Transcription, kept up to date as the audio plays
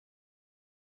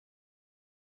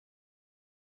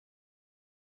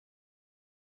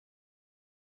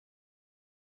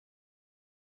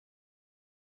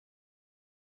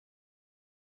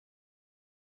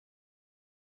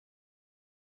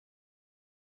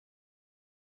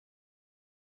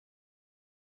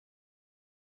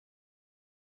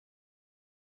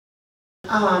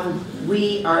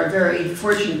We are very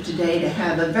fortunate today to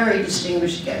have a very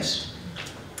distinguished guest.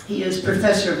 He is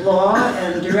Professor of Law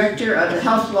and Director of the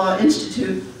Health Law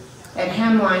Institute at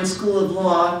Hemlock School of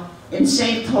Law in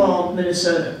St. Paul,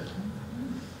 Minnesota.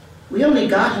 We only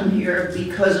got him here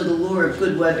because of the lure of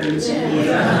good weather in San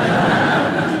Diego.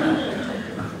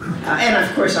 And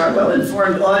of course our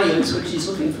well-informed audience, which he's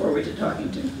looking forward to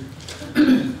talking to.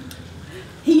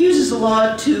 He uses the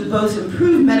law to both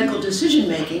improve medical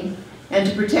decision-making and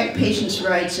to protect patients'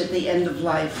 rights at the end of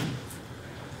life.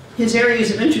 His areas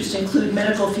of interest include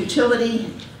medical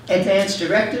futility, advance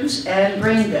directives, and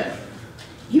brain death.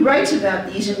 He writes about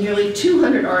these in nearly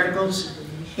 200 articles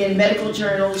in medical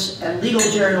journals and legal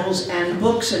journals and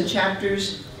books and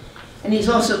chapters. And he's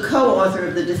also co-author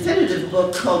of the definitive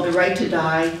book called The Right to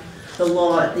Die, The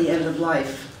Law at the End of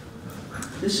Life.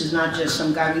 This is not just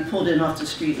some guy we pulled in off the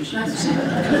street, as you can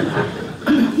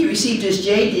see. He received his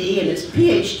JD and his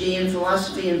PhD in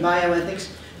philosophy and bioethics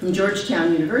from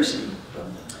Georgetown University.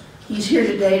 He's here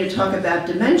today to talk about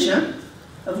dementia,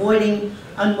 avoiding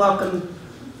unwelcome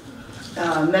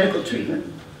medical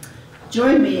treatment.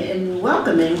 Join me in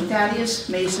welcoming Thaddeus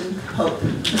Mason Pope.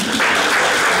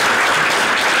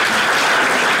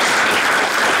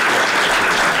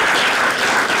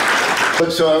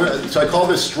 So I call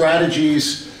this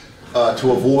strategies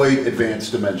to avoid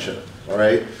advanced dementia, all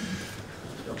right?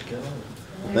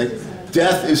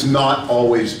 Death is not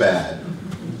always bad,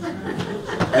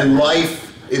 and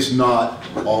life is not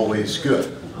always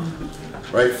good,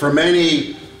 right? For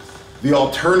many, the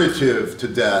alternative to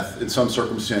death in some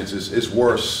circumstances is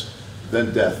worse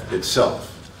than death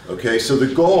itself, okay? So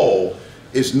the goal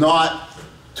is not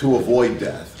to avoid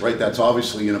death, right? That's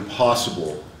obviously an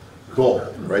impossible goal,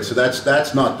 right? So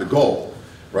that's not the goal,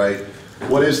 right?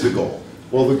 What is the goal?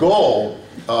 Well, the goal,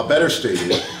 better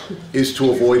stated, is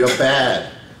to avoid a bad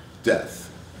death.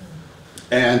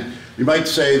 And you might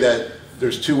say that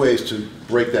there's two ways to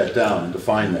break that down and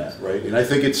define that, right? And I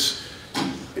think it's,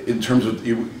 in terms of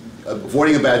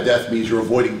avoiding a bad death means you're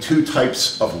avoiding two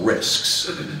types of risks,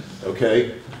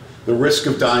 okay? The risk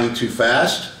of dying too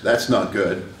fast, that's not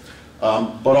good,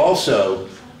 but also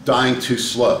dying too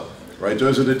slow, right?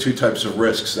 Those are the two types of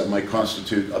risks that might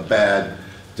constitute a bad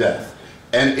death.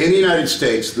 And in the United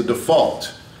States, the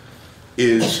default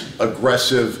is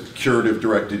aggressive,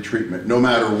 curative-directed treatment, no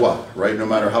matter what, right? No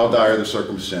matter how dire the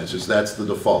circumstances, that's the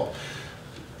default.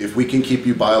 If we can keep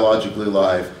you biologically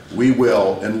alive, we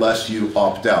will, unless you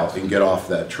opt out and get off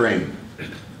that train.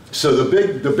 So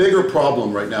the bigger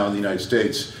problem right now in the United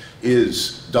States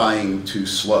is dying too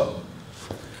slow.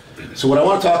 So what I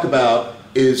want to talk about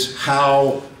is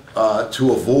how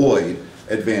to avoid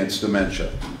advanced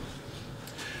dementia.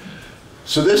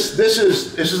 So this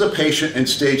is a patient in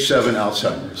stage 7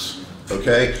 Alzheimer's,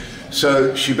 okay?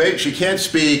 So she can't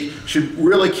speak, she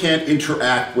really can't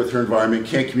interact with her environment,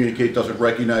 can't communicate, doesn't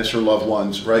recognize her loved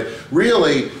ones, right?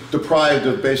 Really deprived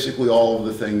of basically all of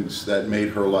the things that made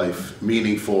her life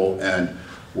meaningful and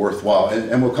worthwhile.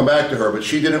 And we'll come back to her, but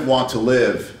she didn't want to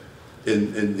live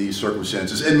in these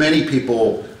circumstances. And many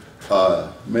people,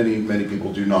 many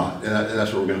people do not, and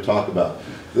that's what we're going to talk about.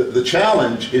 The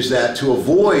challenge is that to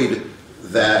avoid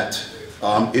that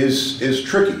is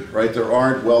tricky, right? There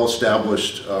aren't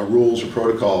well-established rules or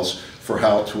protocols for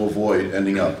how to avoid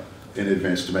ending up in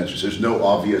advanced dementia. There's no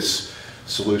obvious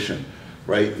solution,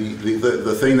 right?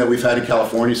 The thing that we've had in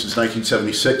California since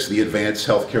 1976, the Advanced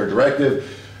Healthcare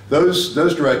Directive, those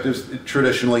directives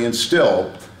traditionally and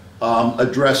still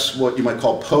address what you might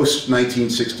call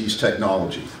post-1960s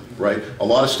technology, right? A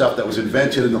lot of stuff that was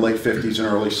invented in the late 50s and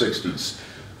early 60s,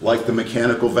 like the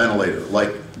mechanical ventilator,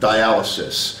 like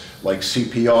dialysis, like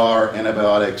CPR,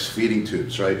 antibiotics, feeding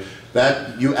tubes, right?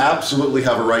 That you absolutely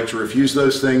have a right to refuse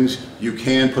those things. You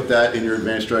can put that in your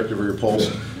advance directive or your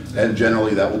POLS, and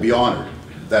generally that will be honored.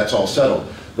 That's all settled.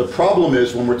 The problem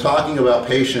is when we're talking about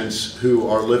patients who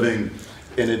are living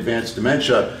in advanced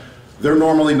dementia, they're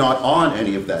normally not on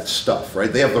any of that stuff,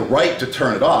 right? They have the right to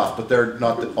turn it off, but they're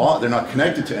not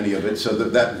connected to any of it, so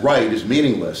that right is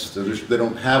meaningless. So they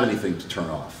don't have anything to turn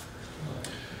off.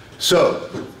 So,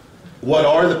 what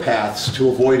are the paths to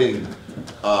avoiding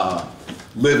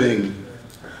living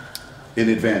in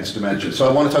advanced dementia? So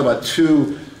I want to talk about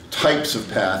two types of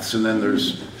paths, and then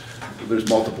there's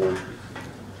multiple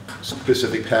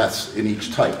specific paths in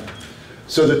each type.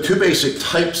 So the two basic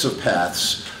types of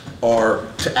paths are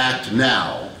to act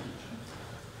now,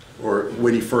 or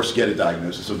when you first get a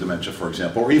diagnosis of dementia, for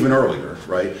example, or even earlier,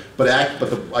 right? But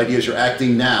the idea is you're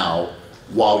acting now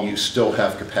while you still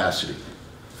have capacity.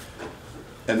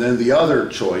 And then the other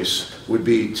choice would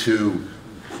be to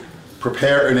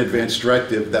prepare an advance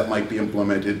directive that might be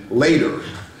implemented later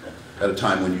at a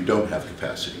time when you don't have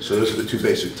capacity. So those are the two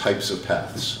basic types of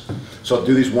paths. So I'll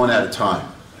do these one at a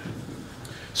time.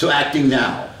 So acting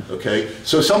now, okay?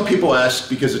 So some people ask,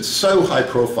 because it's so high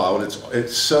profile and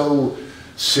it's so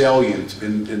salient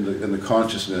in the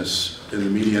consciousness, in the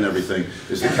media and everything,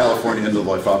 is the California End of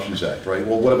Life Options Act, right?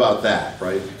 Well, what about that,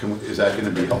 right? Is that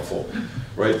going to be helpful,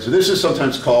 right? So this is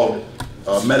sometimes called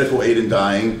medical aid in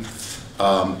dying.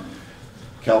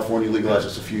 California legalized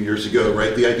this a few years ago,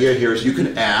 right? The idea here is you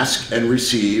can ask and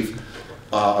receive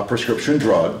a prescription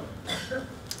drug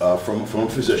from a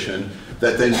physician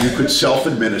that then you could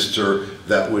self-administer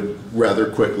that would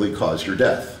rather quickly cause your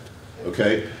death,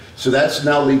 okay? So that's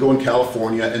now legal in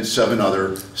California and 7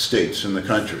 other states in the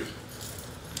country.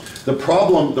 The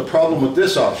problem with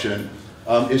this option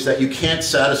is that you can't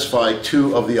satisfy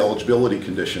 2 of the eligibility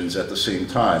conditions at the same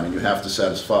time, and you have to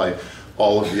satisfy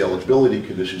all of the eligibility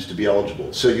conditions to be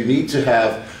eligible. So you need to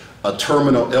have a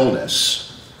terminal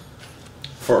illness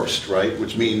first, right?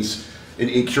 Which means an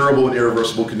incurable and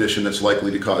irreversible condition that's likely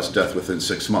to cause death within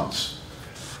 6 months.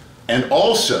 And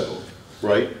also,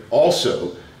 right,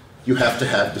 you have to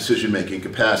have decision-making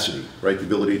capacity, right? The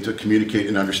ability to communicate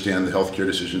and understand the healthcare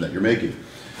decision that you're making.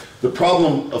 The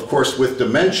problem, of course, with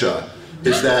dementia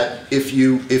is that if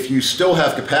you still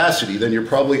have capacity, then you're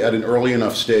probably at an early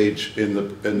enough stage in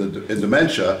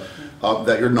dementia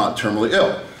that you're not terminally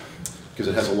ill, because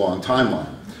it has a long timeline.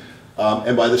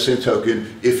 And by the same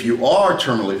token, if you are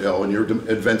terminally ill and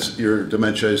your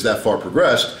dementia is that far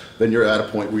progressed, then you're at a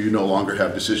point where you no longer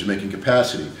have decision-making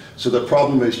capacity. So the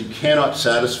problem is you cannot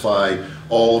satisfy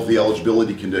all of the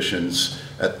eligibility conditions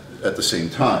at the same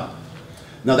time.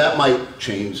 Now that might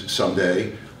change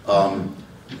someday.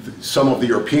 Some of the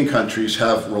European countries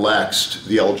have relaxed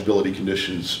the eligibility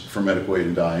conditions for medical aid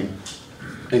in dying,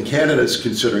 and Canada is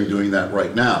considering doing that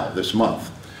right now, this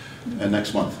month and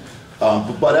next month.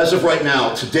 But as of right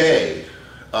now, today,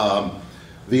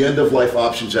 the End of Life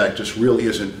Options Act just really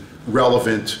isn't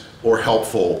relevant or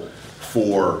helpful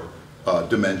for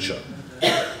dementia.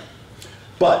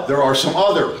 But there are some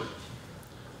other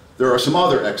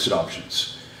exit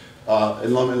options.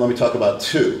 And let me talk about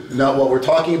 2. Now, what we're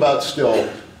talking about still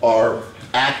are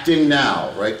acting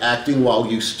now, right? Acting while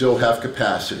you still have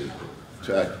capacity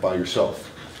to act by yourself.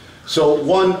 So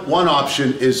one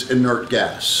option is inert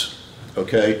gas,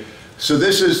 okay? So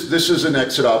this is an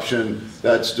exit option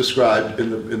that's described in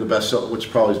the bestseller,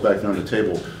 which probably is back there on the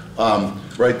table,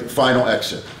 right? The final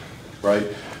exit, right?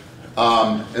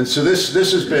 And so this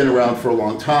has been around for a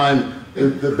long time.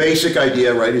 The basic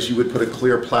idea, right, is you would put a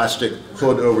clear plastic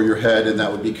hood over your head, and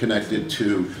that would be connected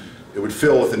to, it would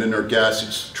fill with an inert gas.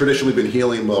 It's traditionally been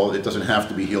helium. Well, it doesn't have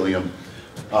to be helium.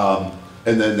 And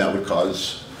then that would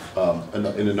cause,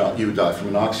 you would die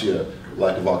from anoxia,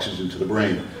 lack of oxygen to the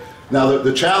brain. Now,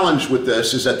 the challenge with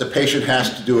this is that the patient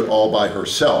has to do it all by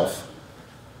herself,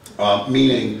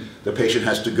 meaning the patient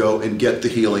has to go and get the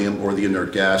helium or the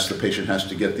inert gas, the patient has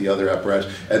to get the other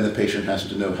apparatus, and the patient has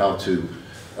to know how to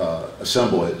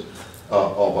assemble it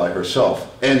all by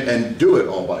herself and do it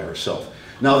all by herself.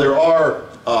 Now there are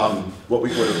what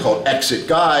are called exit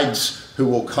guides who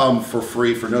will come for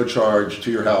free, for no charge,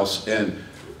 to your house and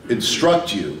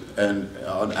instruct you and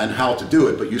how to do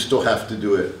it, but you still have to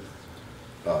do it.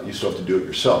 You still have to do it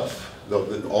yourself.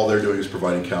 All they're doing is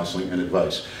providing counseling and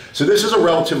advice. So this is a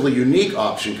relatively unique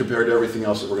option compared to everything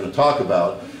else that we're going to talk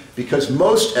about, because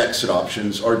most exit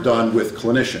options are done with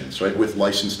clinicians, right, with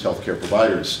licensed healthcare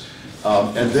providers.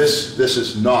 And this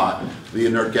is not, the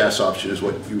inert gas option is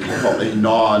what you would call a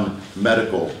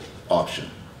non-medical option.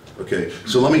 Okay,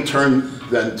 so let me turn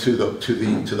then to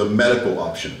the medical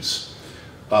options.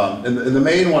 And the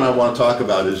main one I want to talk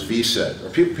about is VSED. Are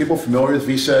people familiar with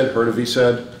VSED? Heard of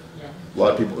VSED? Yeah. A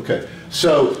lot of people, okay.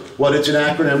 So it's an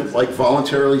acronym like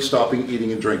voluntarily stopping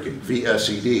eating and drinking,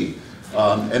 VSED.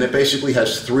 And it basically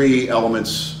has 3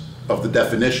 elements of the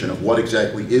definition of what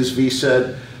exactly is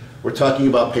VSED. We're talking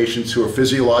about patients who are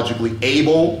physiologically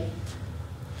able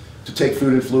to take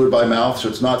food and fluid by mouth. So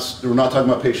we're not talking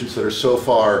about patients that are so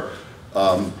far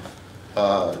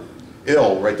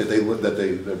ill, right, that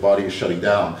their body is shutting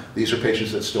down. These are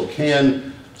patients that still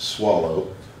can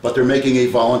swallow, but they're making a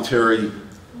voluntary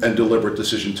and deliberate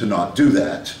decision to not do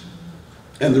that.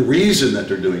 And the reason that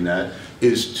they're doing that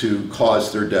is to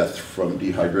cause their death from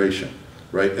dehydration,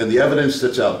 right? And the evidence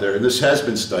that's out there, and this has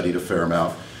been studied a fair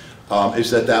amount, is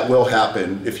that will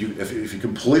happen if you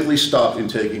completely stop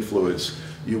intaking fluids.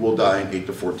 You will die in 8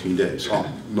 to 14 days.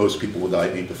 Most people will die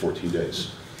in 8 to 14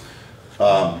 days.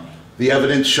 The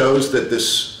evidence shows that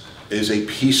this is a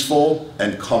peaceful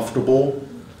and comfortable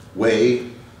way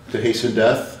to hasten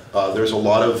death. There's a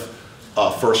lot of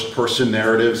first-person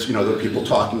narratives, you know, the people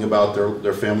talking about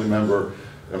their family member.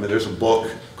 I mean, there's a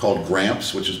book called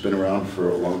Gramps, which has been around for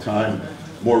a long time.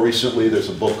 More recently, there's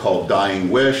a book called Dying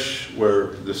Wish,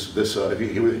 where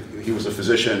he was a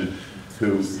physician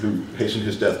who hastened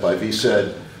his death by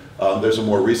VSED. There's a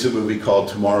more recent movie called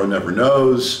Tomorrow Never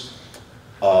Knows.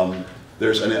 And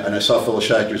I saw Phyllis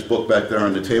Schachter's book back there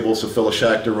on the table. So Phyllis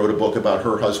Schachter wrote a book about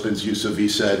her husband's use of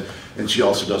VSED, and she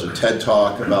also does a TED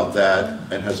Talk about that,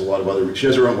 and has a lot of other, she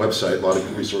has her own website, a lot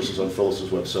of resources on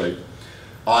Phyllis's website.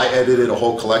 I edited a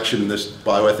whole collection in this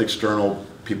bioethics journal,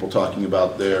 people talking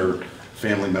about their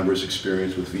family members'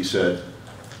 experience with VSED.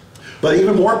 But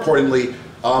even more importantly,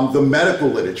 the medical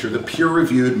literature, the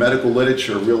peer-reviewed medical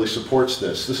literature really supports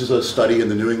this. This is a study in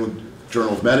the New England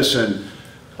Journal of Medicine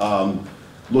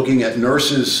looking at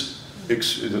nurses,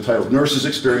 the title, Nurses'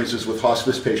 Experiences with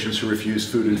Hospice Patients Who Refuse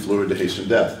Food and Fluid to Hasten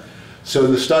Death. So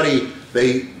in the study,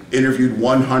 they interviewed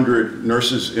 100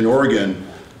 nurses in Oregon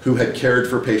who had cared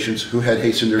for patients who had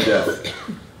hastened their death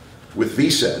with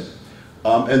VSED.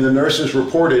 And the nurses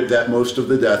reported that most of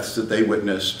the deaths that they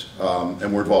witnessed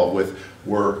and were involved with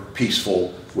were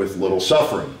peaceful with little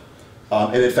suffering.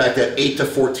 And in fact, that 8 to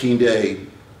 14 day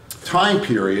time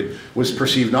period was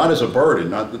perceived not as a burden,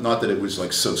 not that it was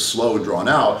like so slow and drawn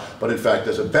out, but in fact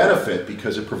as a benefit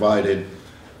because it provided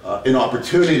an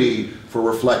opportunity for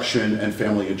reflection and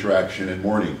family interaction and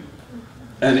mourning.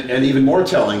 And even more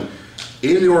telling,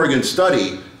 in the Oregon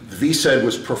study, VSED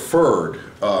was preferred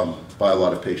by a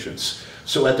lot of patients.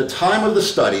 So at the time of the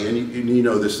study, and you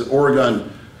know this, that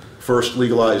Oregon first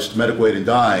legalized medical aid in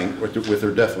dying with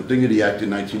their Death with Dignity Act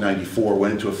in 1994,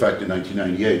 went into effect in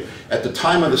 1998. At the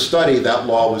time of the study, that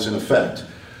law was in effect.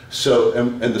 So,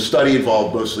 and the study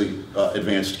involved mostly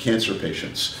advanced cancer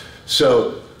patients.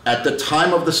 So at the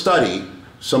time of the study,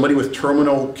 somebody with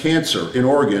terminal cancer in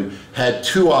Oregon had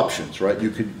two options, right?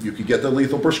 You could get the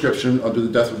lethal prescription under the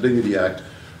Death with Dignity Act,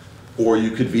 or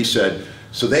you could VSED.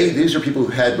 So these are people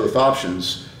who had both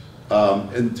options,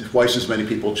 and twice as many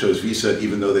people chose VSED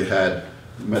even though they had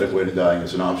medical aid in dying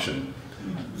as an option.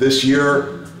 This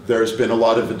year, there's been a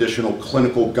lot of additional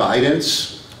clinical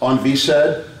guidance on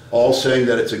VSED, all saying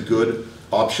that it's a good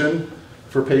option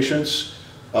for patients.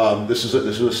 This is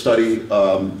a study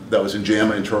that was in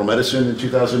JAMA Internal Medicine in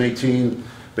 2018,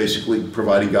 basically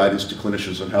providing guidance to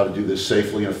clinicians on how to do this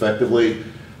safely and effectively.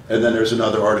 And then there's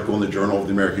another article in the Journal of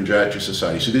the American Geriatric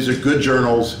Society. So these are good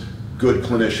journals, good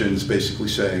clinicians basically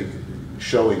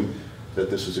showing that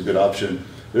this is a good option.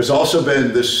 There's also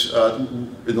been this,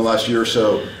 in the last year or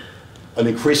so, an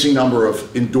increasing number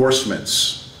of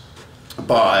endorsements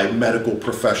by medical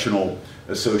professional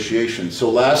associations. So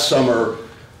last summer,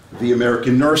 the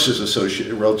American Nurses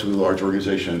Association, a relatively large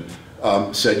organization,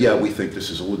 said, yeah, we think this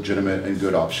is a legitimate and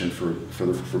good option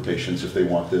for patients if they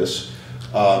want this.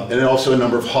 And then also a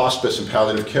number of hospice and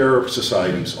palliative care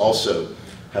societies also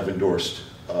have endorsed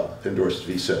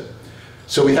VSED.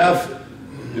 So we have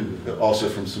also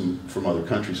from other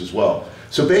countries as well.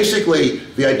 So basically,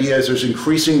 the idea is there's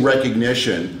increasing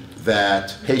recognition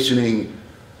that hastening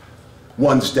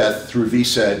one's death through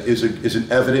VSED is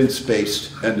an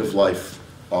evidence-based end-of-life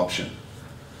option.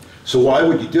 So why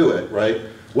would you do it, right?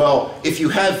 Well, if you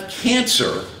have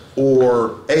cancer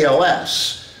or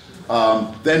ALS,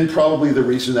 then probably the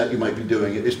reason that you might be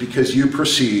doing it is because you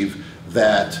perceive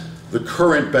that the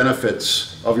current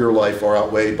benefits of your life are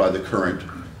outweighed by the current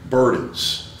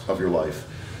burdens of your life.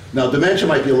 Now, dementia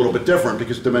might be a little bit different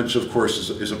because dementia, of course,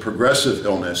 is a progressive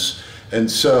illness, and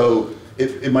so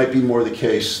it might be more the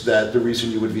case that the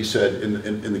reason you would VSED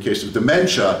in the case of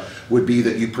dementia would be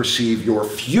that you perceive your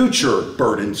future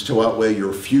burdens to outweigh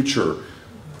your future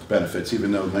benefits,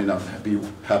 even though it may not be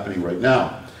happening right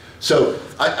now. So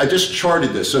I just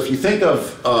charted this. So if you think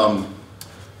of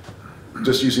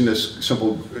just using this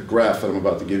simple graph that I'm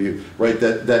about to give you, right,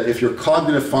 that if your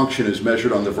cognitive function is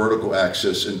measured on the vertical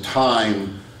axis and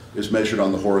time is measured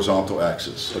on the horizontal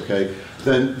axis, okay,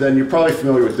 then you're probably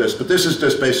familiar with this, but this is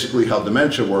just basically how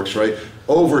dementia works, right?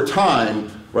 Over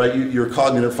time, right, your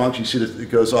cognitive function, you see that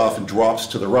it goes off and drops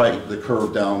to the right, the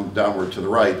curve downward to the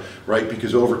right,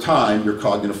 because over time, your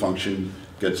cognitive function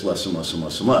gets less and less and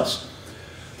less and less.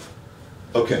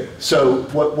 Okay, so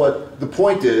what the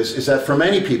point is that for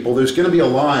many people, there's going to be a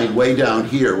line way down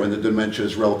here when the dementia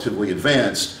is relatively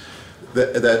advanced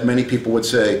that many people would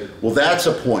say, well, that's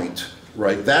a point,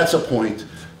 right? That's a point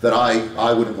that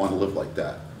I wouldn't want to live like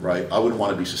that, right? I wouldn't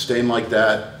want to be sustained like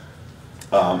that.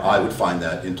 I would find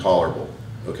that intolerable,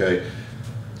 okay?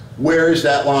 Where is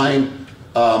that line?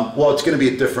 Well, it's going to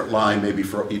be a different line maybe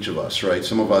for each of us, right?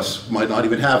 Some of us might not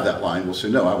even have that line. We'll say,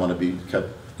 no, I want to be kept,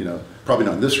 you know, Probably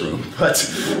not in this room, but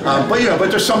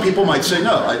there's some people might say,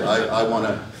 no, I want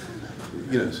to,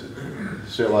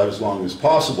 stay alive as long as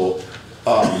possible.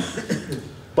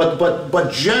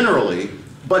 But generally,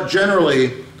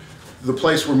 the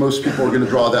place where most people are going to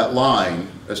draw that line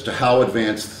as to how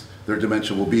advanced their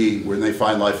dementia will be when they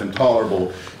find life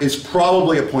intolerable is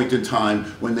probably a point in time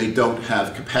when they don't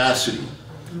have capacity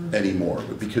anymore,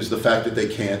 because the fact that they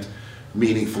can't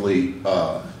meaningfully,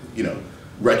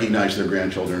 recognize their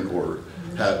grandchildren or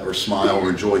smile or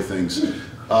enjoy things,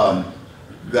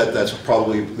 that's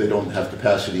probably, they don't have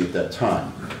capacity at that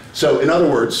time. So in other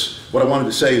words, what I wanted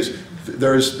to say is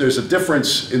there's a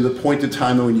difference in the point in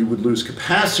time when you would lose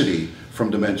capacity from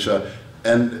dementia,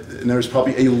 and there's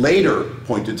probably a later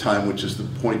point in time, which is the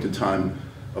point in time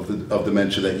of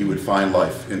dementia that you would find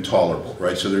life intolerable,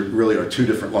 right? So there really are two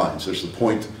different lines. There's the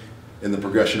point in the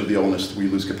progression of the illness where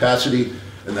you lose capacity,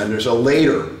 and then there's a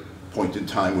later point in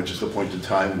time, which is the point in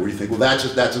time where you think, well, that's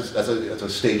a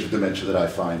stage of dementia that I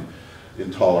find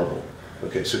intolerable.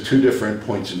 Okay, so two different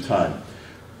points in time.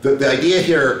 The idea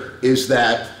here is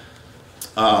that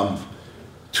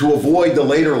to avoid the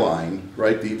later line,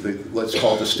 right, let's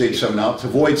call it the stage 7 to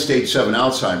avoid stage 7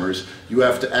 Alzheimer's, you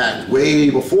have to act way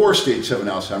before stage 7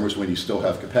 Alzheimer's when you still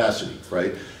have capacity,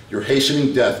 right? You're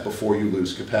hastening death before you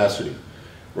lose capacity,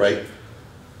 right?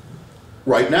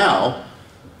 Right now,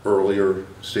 earlier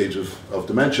stage of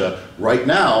dementia, right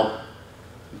now,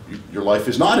 your life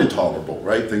is not intolerable,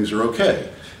 right? Things are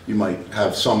okay. You might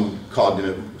have some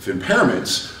cognitive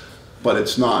impairments, but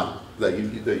it's not that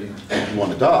you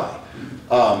want to die.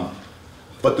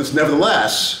 But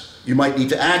nevertheless, you might need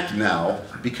to act now,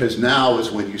 because now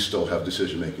is when you still have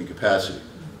decision-making capacity.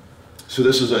 So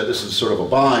this is sort of a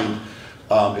bind.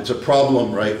 It's a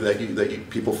problem, right, that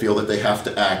people feel that they have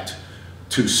to act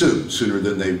too soon, sooner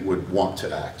than they would want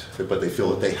to act, but they feel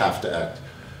that they have to act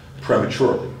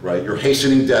prematurely, right? You're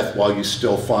hastening death while you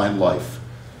still find life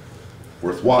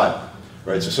worthwhile,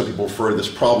 right? So some people refer to this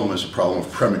problem as a problem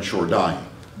of premature dying.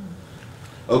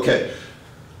 Okay,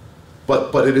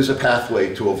 but it is a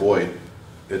pathway to avoid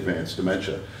advanced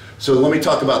dementia. So let me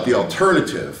talk about the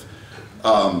alternative.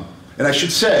 And I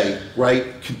should say, right,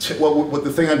 what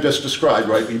the thing I've just described,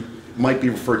 right, might be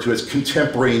referred to as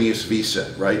contemporaneous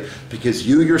VSED, right? Because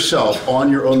you yourself,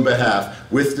 on your own behalf,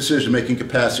 with decision-making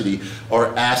capacity,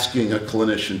 are asking a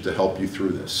clinician to help you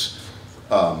through this.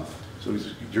 So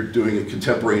you're doing it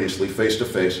contemporaneously,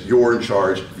 face-to-face, you're in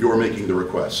charge, you're making the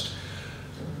request.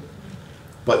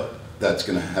 But that's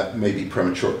going to may be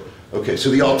premature. Okay, so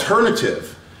the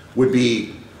alternative would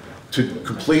be to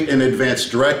complete an advance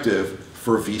directive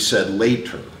for VSED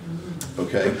later.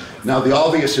 Okay, now the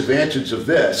obvious advantage of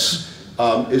this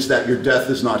is that your death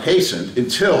is not hastened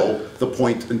until the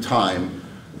point in time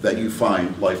that you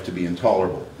find life to be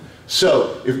intolerable.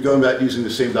 So if you're going back using the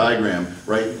same diagram,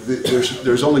 right,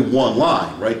 there's only one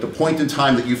line, right? The point in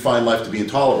time that you find life to be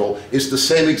intolerable is the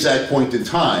same exact point in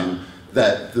time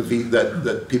that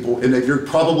that people, and that you're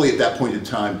probably at that point in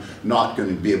time not going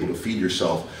to be able to feed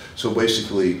yourself. So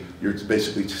basically, you're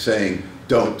basically saying,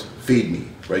 don't feed me,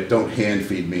 right? Don't hand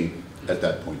feed me at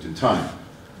that point in time.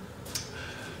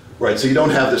 Right, so you don't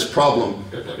have this problem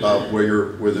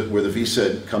where the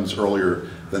VSED comes earlier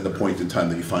than the point in time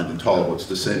that you find intolerable. It's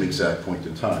the same exact point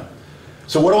in time.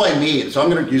 So what do I mean? So I'm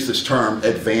going to use this term,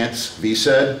 advanced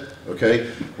VSED, okay?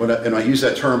 And I use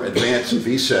that term, advanced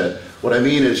VSED, what I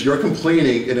mean is you're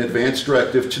completing an advance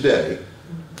directive today,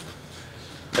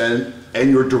 and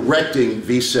you're directing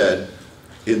VSED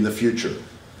in the future.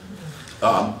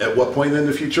 At what point in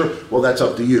the future? Well, that's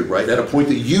up to you, right? At a point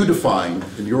that you define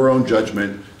in your own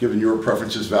judgment, given your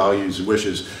preferences, values, and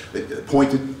wishes,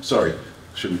 sorry,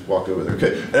 shouldn't walk over there,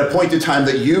 okay. At a point in time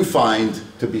that you find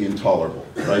to be intolerable,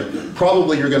 right?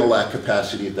 Probably you're going to lack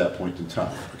capacity at that point in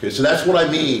time. Okay, so that's what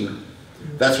I mean.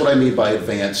 That's what I mean by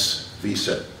advance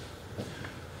VSED.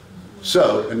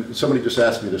 So, and somebody just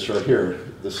asked me this right here,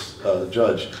 this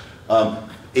judge. A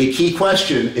key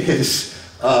question is,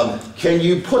 can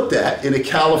you put that in a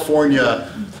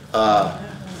California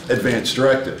advance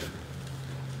directive?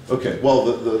 Okay, well,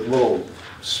 the little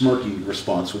smirky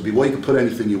response would be, well, you can put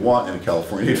anything you want in a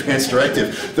California advance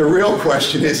directive. The real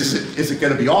question is it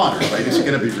going to be honored, right? Is it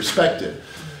going to be respected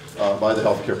by the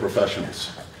healthcare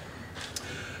professionals?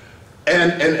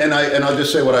 And I'll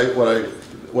just say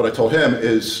what I told him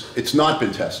is it's not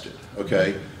been tested,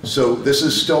 okay? So this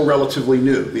is still relatively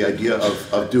new, the idea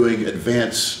of doing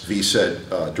advanced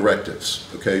VSED directives,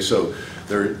 okay? So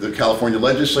the California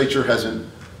legislature hasn't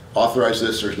authorized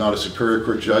this. There's not a Superior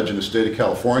Court judge in the state of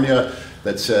California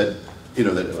that said, you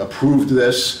know, that approved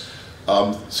this.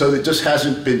 So it just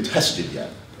hasn't been tested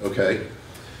yet, okay?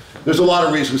 There's a lot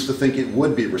of reasons to think it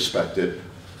would be respected,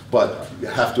 but you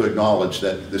have to acknowledge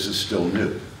that this is still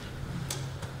new.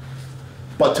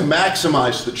 But to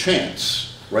maximize the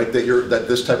chance, right, that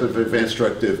this type of advance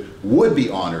directive would be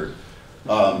honored,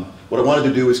 what I wanted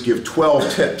to do is give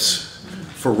 12 tips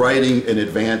for writing an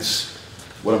advance,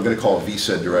 what I'm going to call a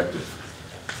VSED directive.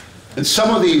 And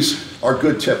some of these are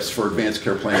good tips for advanced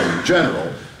care planning in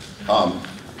general.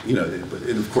 You know,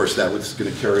 and of course that was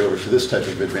going to carry over to this type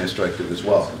of advance directive as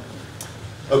well.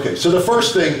 Okay, so the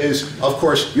first thing is, of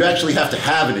course, you actually have to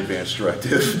have an advance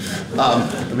directive.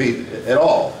 I mean, at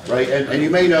all, right? And you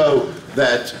may know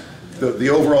that the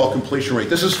overall completion rate,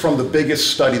 this is from the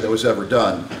biggest study that was ever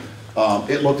done.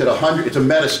 It looked at 100, it's a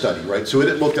meta study, right? So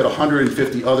it looked at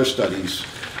 150 other studies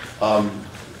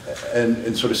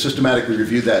and sort of systematically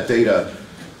reviewed that data.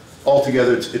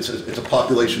 Altogether, it's a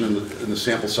population in the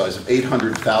sample size of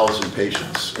 800,000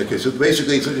 patients. Okay, so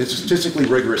basically it's a statistically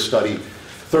rigorous study.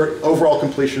 Overall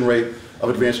completion rate of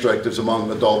advance directives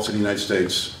among adults in the United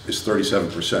States is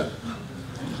 37%.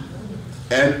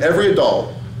 And every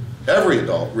adult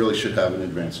really should have an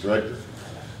advance directive.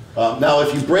 Now,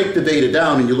 if you break the data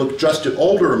down and you look just at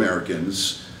older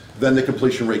Americans, then the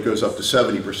completion rate goes up to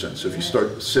 70%. So if you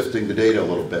start sifting the data a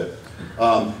little bit.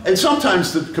 And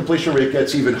sometimes the completion rate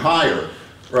gets even higher,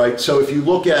 right? So if you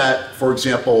look at, for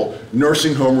example,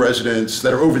 nursing home residents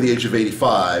that are over the age of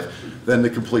 85, then the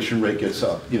completion rate gets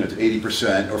up, you know, to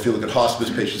 80%. Or if you look at hospice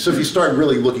patients, so if you start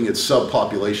really looking at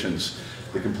subpopulations,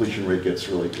 the completion rate gets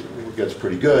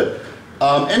pretty good.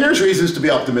 And there's reasons to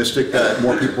be optimistic that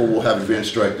more people will have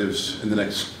advance directives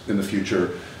in the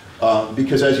future,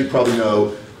 because as you probably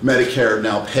know, Medicare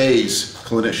now pays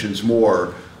clinicians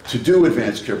more to do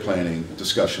advanced care planning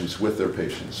discussions with their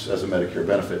patients as a Medicare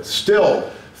benefit.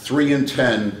 Still, 3 in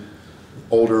 10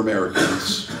 older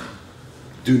Americans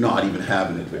do not even have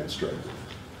an advance directive.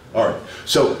 All right,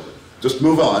 so just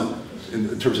move on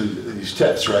in terms of these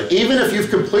tips, right? Even if you've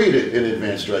completed an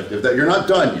advance directive, that you're not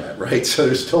done yet, right? So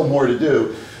there's still more to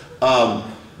do.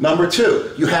 Number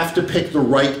 2, you have to pick the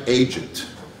right agent,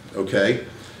 okay?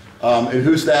 And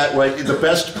who's that, right? The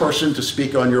best person to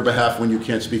speak on your behalf when you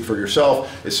can't speak for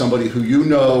yourself is somebody who you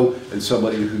know and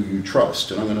somebody who you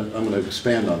trust. And I'm gonna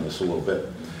expand on this a little bit.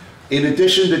 In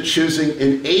addition to choosing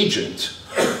an agent,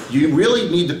 you really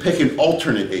need to pick an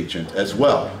alternate agent as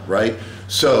well, right?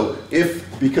 So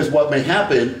because what may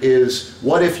happen is,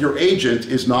 what if your agent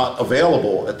is not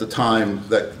available at the time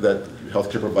that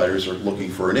healthcare providers are looking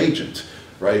for an agent,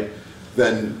 right?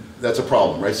 Then that's a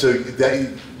problem, right? So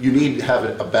you need to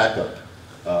have a backup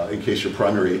in case your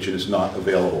primary agent is not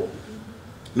available.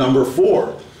 Number 4,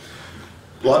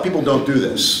 a lot of people don't do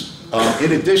this.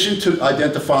 In addition to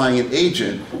identifying an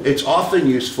agent, it's often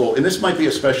useful, and this might be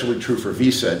especially true for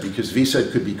VSED, because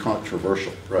VSED could be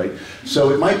controversial, right? So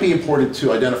it might be important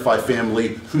to identify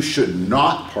family who should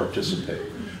not participate,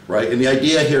 right? And the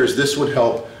idea here is this would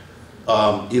help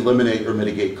eliminate or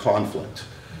mitigate conflict.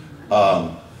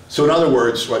 So in other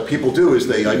words, what people do is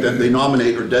they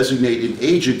nominate or designate an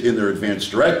agent in their advance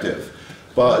directive,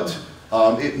 but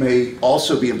it may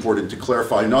also be important to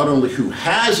clarify not only who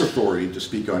has authority to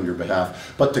speak on your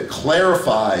behalf, but to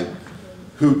clarify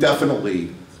who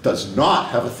definitely does not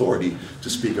have authority to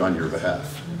speak on your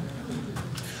behalf.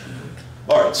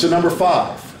 All right, so number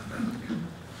 5,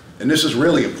 and this is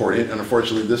really important, and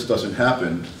unfortunately this doesn't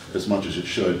happen as much as it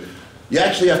should. You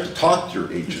actually have to talk to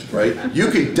your agent, right? You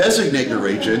can designate your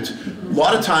agent. A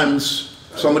lot of times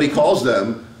somebody calls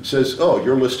them and says, oh,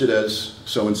 you're listed as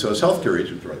so-and-so's healthcare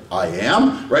agent, right? I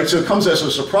am, right? So it comes as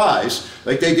a surprise.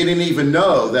 Like they didn't even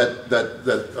know that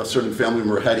a certain family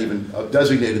member had even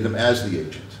designated them as the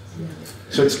agent.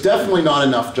 So it's definitely not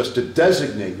enough just to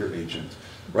designate your agent,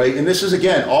 right? And this is,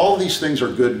 again, all of these things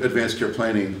are good advanced care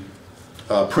planning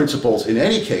principles in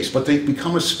any case, but they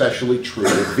become especially true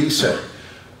at VSED.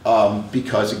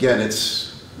 Because again,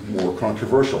 it's more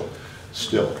controversial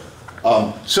still.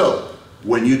 So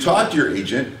when you talk to your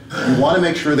agent, you want to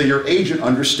make sure that your agent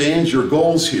understands your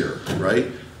goals here, right?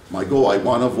 My goal, I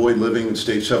want to avoid living in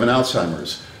stage 7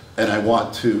 Alzheimer's, and I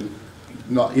want to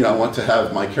I want to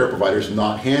have my care providers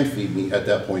not hand feed me at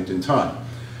that point in time.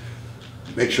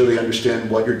 Make sure they understand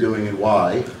what you're doing and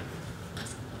why.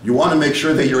 You want to make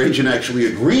sure that your agent actually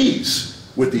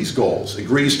agrees with these goals,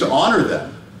 agrees to honor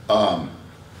them.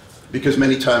 Because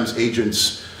many times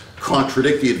agents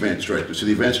contradict the advance directive. So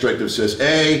the advance directive says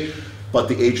A, but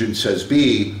the agent says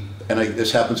B, and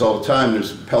this happens all the time.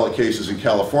 There's appellate cases in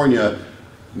California,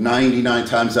 99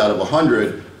 times out of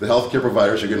 100, the healthcare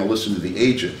providers are going to listen to the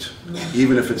agent,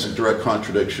 even if it's a direct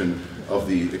contradiction of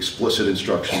the explicit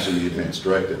instructions in the advance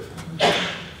directive.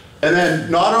 And then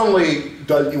not only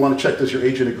you want to check, does your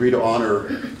agent agree to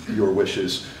honor your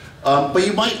wishes? But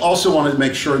you might also want to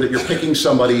make sure that you're picking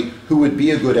somebody who would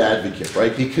be a good advocate,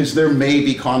 right? Because there may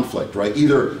be conflict, right?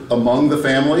 Either among the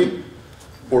family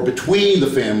or between the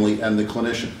family and the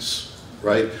clinicians,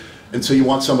 right? And so you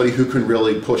want somebody who can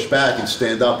really push back and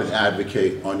stand up and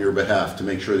advocate on your behalf to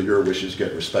make sure that your wishes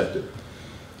get respected.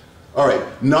 All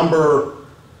right, number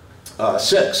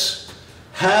 6,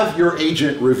 have your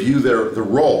agent review the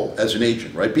role as an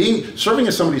agent, right? Serving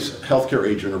as somebody's healthcare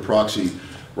agent or proxy,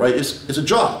 right, is a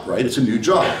job, right? It's a new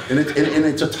job, and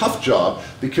it's a tough job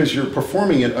because you're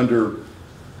performing it under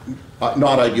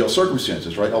not ideal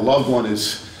circumstances, right? A loved one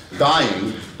is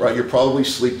dying, right? You're probably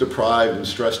sleep deprived and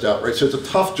stressed out, right? So it's a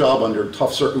tough job under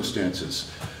tough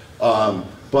circumstances.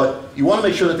 But you want to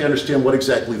make sure that they understand what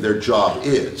exactly their job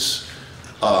is.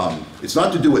 It's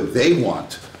not to do what they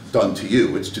want done to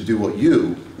you, it's to do what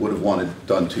you would have wanted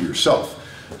done to yourself.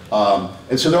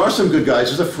 And so there are some good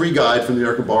guides. There's a free guide from the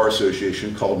American Bar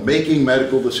Association called Making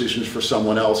Medical Decisions for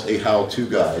Someone Else, a How-To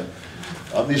Guide.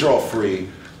 These are all free.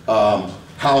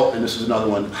 And this is another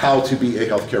one, How to Be a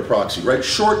Healthcare Proxy, right?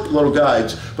 Short little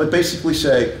guides, but basically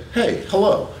say, hey,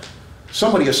 hello,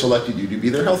 somebody has selected you to be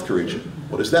their healthcare agent.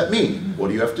 What does that mean? What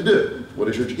do you have to do? What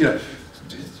is your,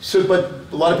 so, but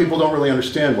a lot of people don't really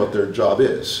understand what their job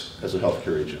is as a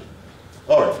healthcare agent.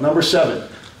 All right, number 7,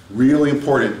 really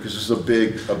important because this is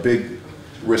a big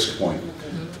risk point.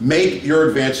 Make your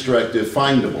advance directive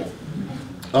findable.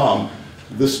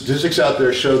 The statistics out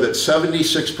there show that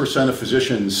 76% of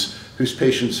physicians whose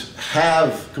patients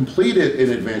have completed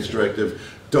an advance directive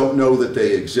don't know that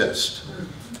they exist.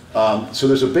 So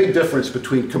there's a big difference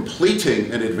between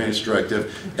completing an advance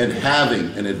directive and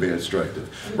having an advance directive,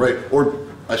 right? Or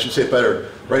I should say it better,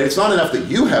 right? It's not enough that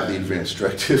you have the advance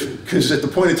directive, because at the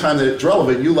point in time that it's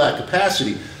relevant, you lack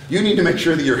capacity. You need to make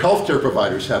sure that your healthcare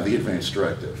providers have the advance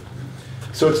directive.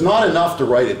 So it's not enough to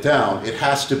write it down, it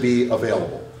has to be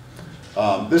available.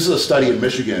 This is a study in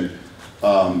Michigan,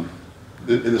 but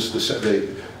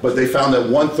they found that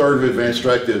 1/3 of advance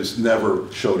directives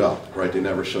never showed up, right? They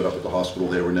never showed up at the hospital,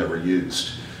 they were never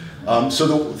used. So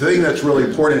the thing that's really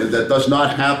important and that does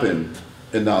not happen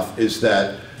enough is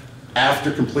that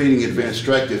after completing advance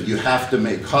directive, you have to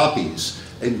make copies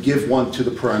and give one to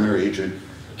the primary agent,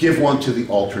 give one to the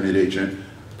alternate agent,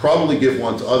 probably give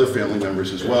one to other family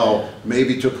members as well,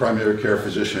 maybe to a primary care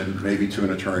physician, maybe to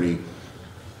an attorney.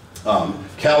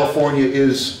 California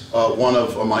is one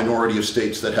of a minority of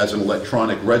states that has an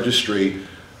electronic registry,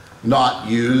 not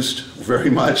used very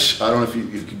much. I don't know if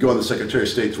you could go on the Secretary of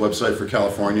State's website for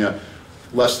California.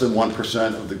 Less than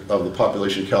 1% of the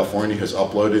population of California has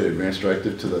uploaded advance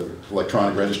directive to the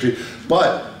electronic registry,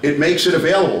 but it makes it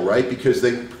available, right? Because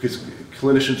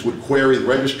clinicians would query the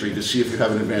registry to see if you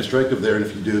have an advance directive there, and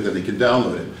if you do, then they can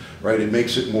download it, right? It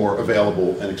makes it more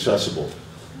available and accessible.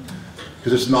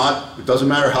 Because it doesn't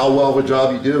matter how well of a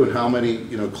job you do and how many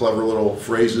clever little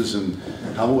phrases and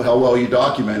how well you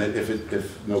document it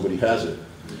if nobody has it.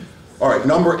 All right,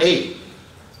 number 8.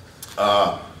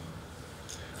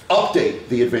 Update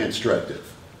the advance directive.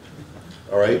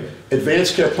 All right,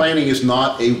 advanced care planning is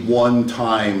not a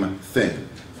one-time thing,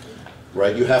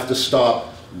 right? You have to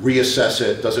stop, reassess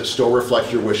it. Does it still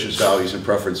reflect your wishes, values, and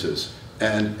preferences,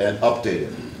 and update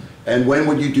it? And when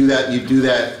would you do that? You do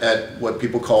that at what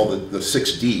people call the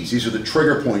 6 Ds. These are the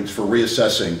trigger points for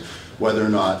reassessing whether or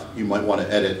not you might want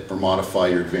to edit or modify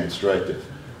your advance directive,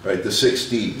 right? The 6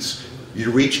 Ds.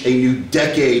 You reach a new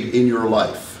decade in your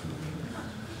life.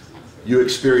 You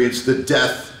experience the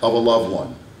death of a loved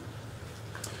one.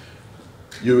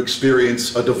 You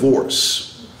experience a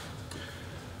divorce.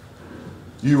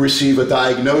 You receive a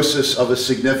diagnosis of a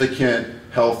significant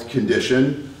health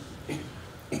condition,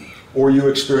 or you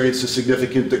experience a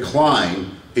significant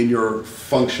decline in your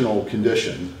functional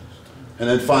condition. And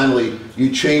then finally,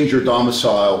 you change your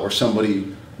domicile or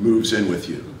somebody moves in with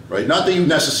you, right? Not that you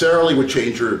necessarily would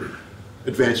change your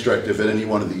advance directive at any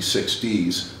one of these 6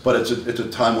 Ds, but it's a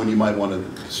time when you might want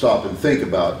to stop and think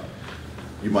about,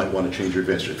 you might want to change your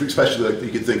advance directive. Especially like you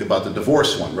could think about the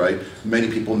divorce one, right? Many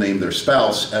people name their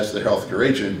spouse as their healthcare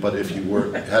agent, but if you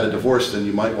had a divorce, then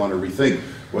you might want to rethink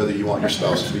whether you want your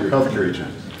spouse to be your healthcare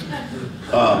agent.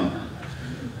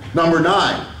 Number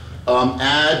 9,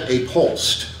 add a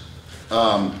post.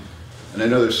 And I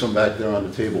know there's some back there on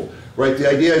the table, right? The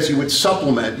idea is you would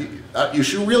supplement. You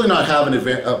should really not have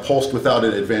a post without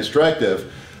an advance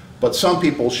directive, but some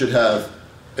people should have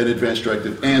an advance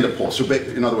directive and a post. So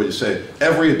another way to say it,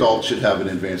 every adult should have an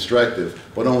advance directive,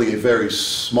 but only a very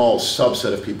small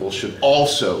subset of people should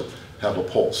also have a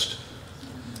post.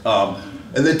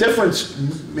 And the difference,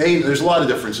 there's a lot of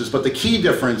differences, but the key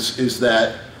difference is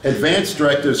that advanced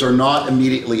directives are not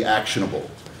immediately actionable,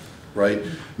 right?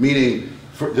 Meaning,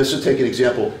 just to take an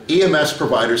example, EMS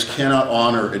providers cannot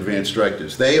honor advanced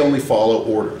directives. They only follow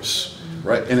orders,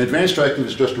 right? An advanced directive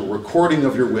is just a recording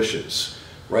of your wishes,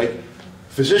 right?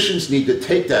 Physicians need to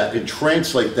take that and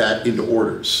translate that into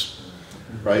orders,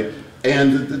 right?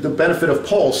 And the benefit of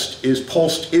PULSed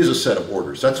is a set of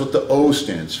orders. That's what the O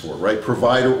stands for, right?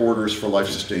 Provider orders for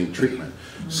life-sustaining treatment.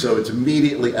 So it's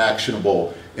immediately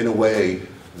actionable in a way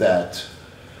that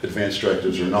advanced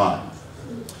directives are not.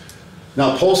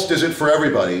 Now, PULSed isn't for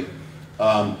everybody.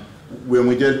 We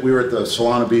were at the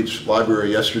Solana Beach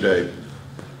Library yesterday,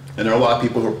 and there are a lot of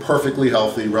people who are perfectly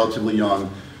healthy, relatively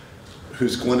young,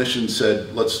 whose clinicians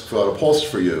said, let's fill out a PULSed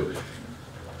for you.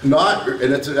 And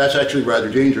that's actually rather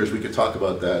dangerous. We could talk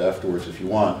about that afterwards if you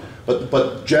want.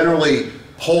 But generally,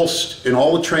 PULSed, in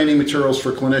all the training materials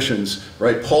for clinicians,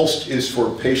 right, PULSed is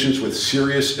for patients with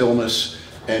serious illness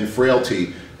and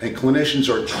frailty, and clinicians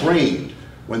are trained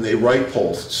when they write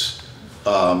PULSeds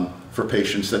for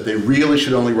patients that they really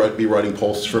should only be writing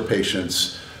PULSeds for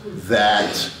patients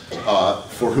that,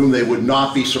 for whom they would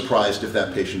not be surprised if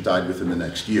that patient died within the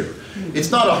next year. It's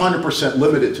not 100%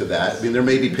 limited to that. I mean, there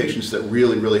may be patients that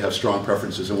really, really have strong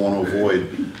preferences and want to avoid,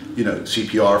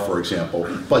 CPR, for example.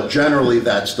 But generally,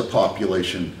 that's the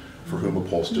population for whom a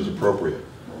PULSed is appropriate.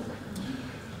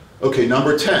 Okay,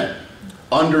 number 10,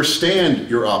 understand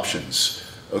your options.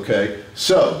 Okay,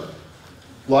 so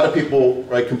a lot of people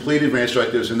complete advanced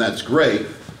directives, and that's great.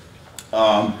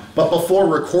 But before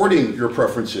recording your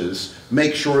preferences,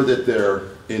 make sure that they're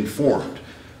informed.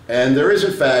 And there is,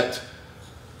 in fact,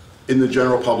 in the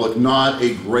general public, not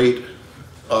a great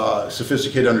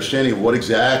sophisticated understanding of what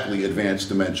exactly advanced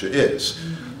dementia is.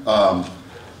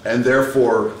 And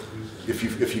therefore, if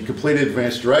you complete an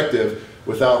advanced directive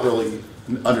without really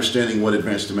understanding what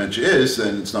advanced dementia is,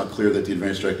 then it's not clear that the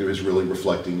advanced directive is really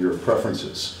reflecting your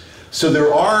preferences. So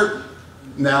there are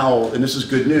now, and this is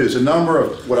good news, a number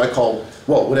of what I call,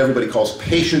 well, what everybody calls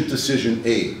patient decision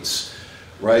aids,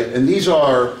 right? And these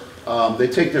are, they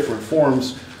take different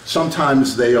forms.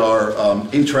 Sometimes they are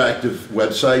interactive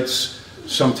websites.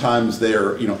 Sometimes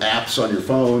they're, apps on your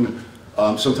phone.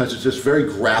 Sometimes it's just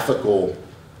very graphical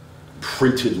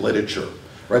printed literature,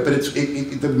 right? But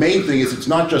the main thing is it's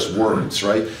not just words,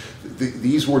 right?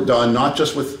 These were done not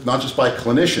just by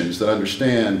clinicians that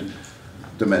understand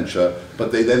dementia,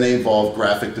 but they involve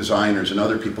graphic designers and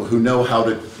other people who know how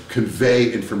to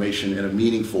convey information in a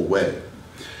meaningful way.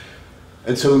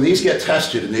 And so when these get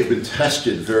tested, and they've been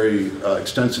tested very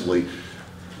extensively,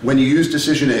 when you use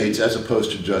decision aids as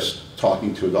opposed to just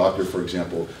talking to a doctor, for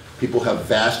example, people have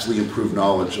vastly improved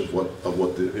knowledge of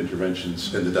what the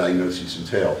interventions and the diagnoses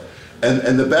entail.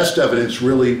 And the best evidence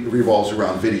really revolves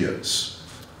around videos.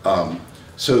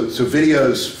 So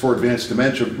videos for advanced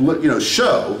dementia,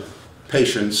 show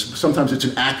patients, sometimes it's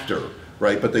an actor,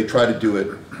 right, but they try to do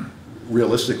it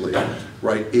realistically,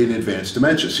 right, in advanced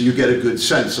dementia. So you get a good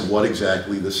sense of what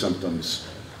exactly the symptoms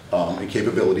and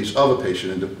capabilities of a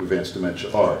patient in advanced dementia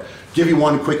are. Give you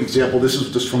one quick example. This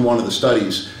is just from one of the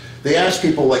studies. They asked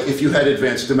people, like, if you had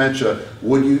advanced dementia,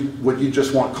 would you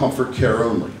just want comfort care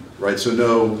only, right? So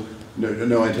no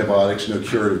antibiotics, no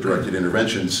curative directed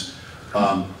interventions.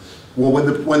 Well,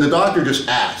 when the doctor just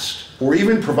asked, or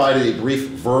even provided a brief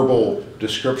verbal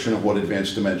description of what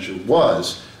advanced dementia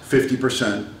was,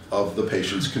 50% of the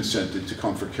patients consented to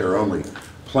comfort care only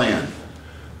plan.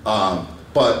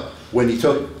 But when you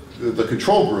took the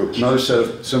control group, another set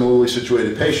of similarly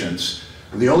situated patients,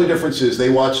 the only difference is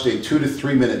they watched a 2 to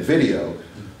 3 minute video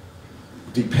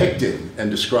depicting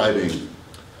and describing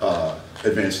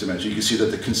advanced dementia. You can see that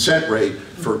the consent rate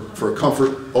for a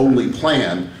comfort only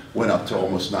plan went up to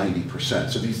almost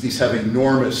 90%. So these have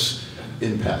enormous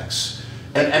impacts.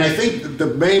 And I think the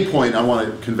main point I want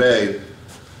to convey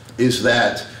is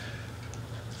that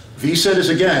VSED is,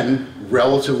 again,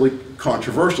 relatively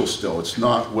controversial still. It's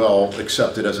not well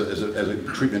accepted as a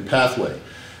treatment pathway.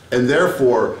 And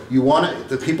therefore,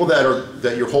 the people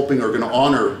that you're hoping are going to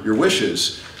honor your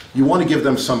wishes, you want to give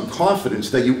them some confidence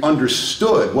that you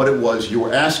understood what it was you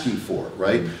were asking for,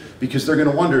 right? Because they're going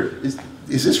to wonder,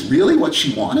 is this really what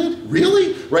she wanted?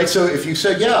 Really? Right? So if you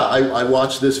said, yeah, I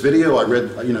watched this video, I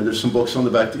read, there's some books on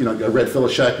the back, I read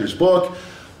Phyllis Schachter's book,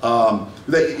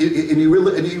 and you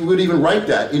would even write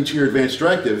that into your advanced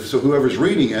directive, so whoever's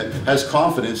reading it has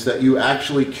confidence that you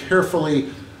actually carefully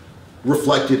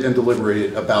reflected and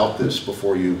deliberated about this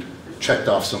before you checked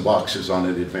off some boxes on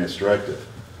an advanced directive.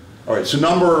 All right, so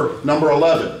number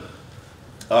 11.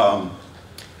 Now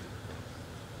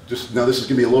this is going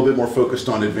to be a little bit more focused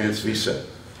on advanced VSED.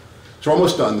 So we're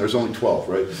almost done, there's only 12,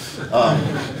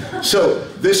 right? So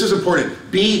this is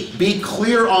important. Be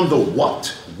clear on the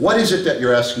what. What is it that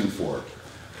you're asking for?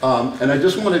 And I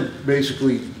just want to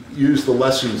basically use the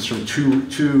lessons from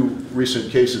two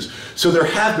recent cases. So there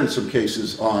have been some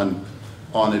cases on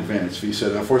advanced VSED,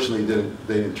 and unfortunately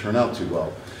they didn't turn out too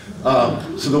well.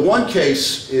 So the one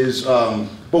case is,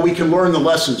 but we can learn the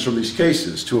lessons from these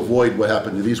cases to avoid what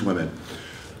happened to these women.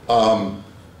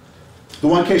 The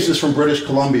one case is from British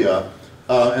Columbia,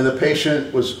 and the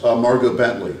patient was Margot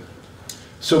Bentley.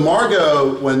 So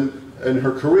Margot, in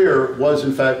her career, was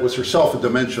herself a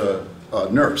dementia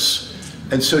nurse.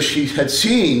 And so she had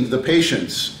seen the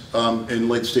patients in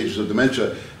late stages of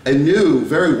dementia and knew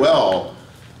very well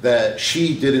that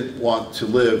she didn't want to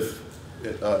live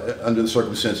under the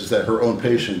circumstances that her own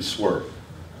patients were.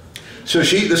 So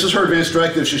this is her advanced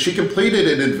directive. So she completed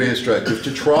an advanced directive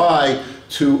to try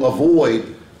to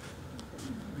avoid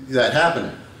that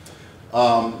happening.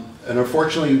 And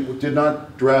unfortunately did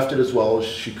not draft it as well as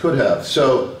she could have.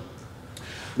 So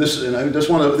this is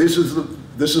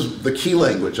the key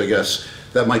language, I guess,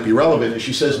 that might be relevant. And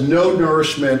she says no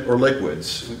nourishment or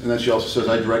liquids. And then she also says,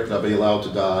 I direct that I be allowed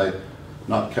to die,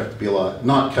 not kept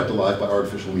alive by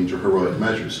artificial means or heroic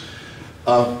measures.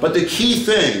 But the key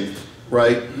thing,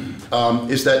 right,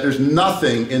 is that there's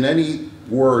nothing in any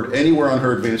word anywhere on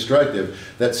her advanced directive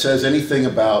that says anything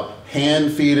about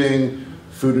hand feeding,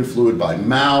 food and fluid by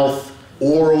mouth,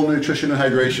 oral nutrition and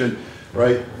hydration,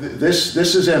 right? This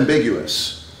is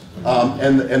ambiguous.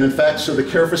 And in fact, so the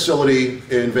care facility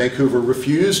in Vancouver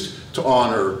refused to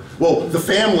honor, well, the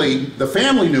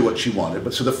family knew what she wanted,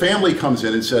 but so the family comes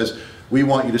in and says, we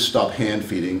want you to stop hand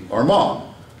feeding our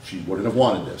mom. She wouldn't have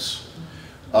wanted this.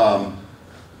 But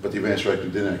the advanced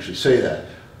directive didn't actually say that.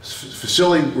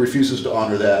 Facility refuses to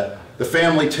honor that. The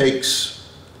family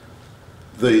takes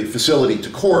the facility to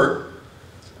court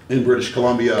in British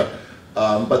Columbia,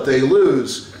 but they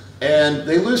lose. And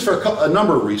they lose for a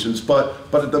number of reasons,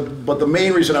 but the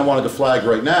main reason I wanted to flag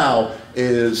right now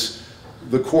is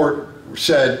the court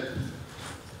said,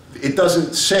 it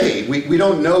doesn't say, we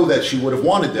don't know that she would have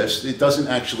wanted this. It doesn't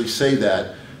actually say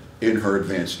that in her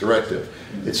advanced directive.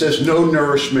 It says no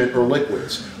nourishment or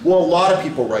liquids. Well, a lot of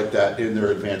people write that in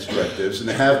their advanced directives, and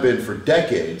they have been for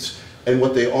decades. And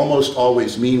what they almost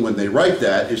always mean when they write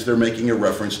that is they're making a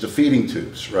reference to feeding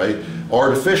tubes, right?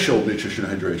 Artificial nutrition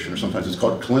and hydration, or sometimes it's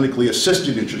called clinically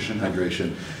assisted nutrition and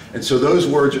hydration. And so those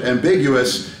words are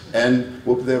ambiguous, and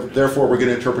therefore we're going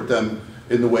to interpret them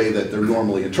in the way that they're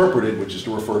normally interpreted, which is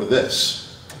to refer to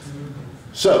this.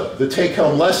 So the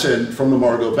take-home lesson from the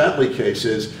Margot Bentley case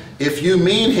is, if you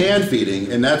mean hand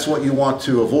feeding and that's what you want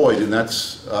to avoid, and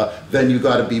that's then you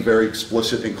got to be very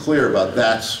explicit and clear about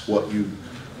that's what you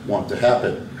want to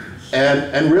happen.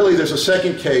 And really there's a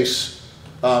second case.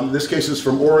 This case is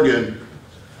from Oregon,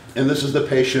 and this is the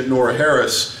patient Nora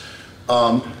Harris.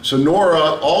 So Nora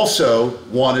also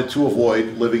wanted to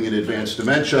avoid living in advanced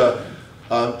dementia.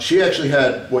 She actually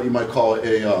had what you might call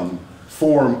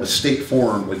a state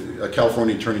form, like a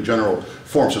California Attorney General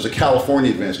form. So it's a California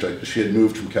advanced directive. She had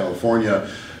moved from California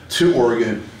to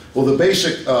Oregon. Well, the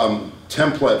basic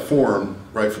template form,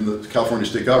 right, from the California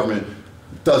state government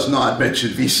does not mention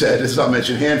VSED, does not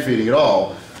mention hand feeding at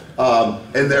all.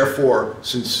 And therefore,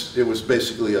 since it was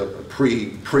basically a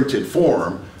pre-printed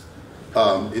form,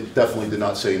 it definitely did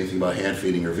not say anything about hand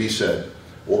feeding or VSED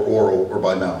or oral or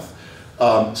by mouth.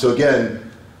 So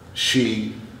again,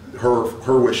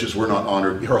 her wishes were not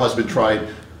honored. Her husband tried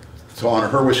to honor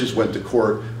her wishes, went to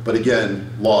court, but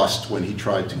again, lost when he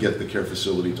tried to get the care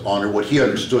facility to honor what he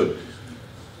understood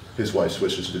his wife's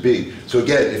wishes to be. So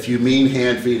again, if you mean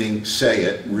hand feeding, say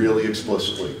it really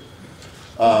explicitly.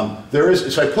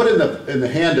 So I put in the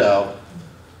handout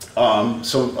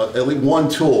at least one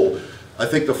tool. I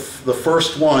think the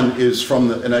first one is from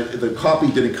the copy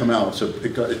didn't come out, so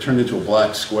it turned into a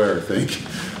black square, I think.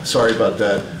 Sorry about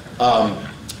that.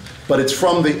 But it's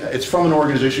from an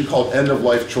organization called End of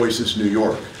Life Choices New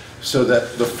York. So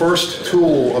that the first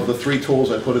tool of the 3 tools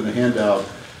I put in the handout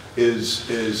is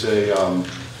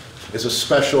a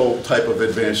special type of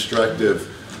advanced directive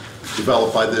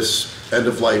developed by this End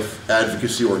of Life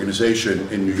advocacy organization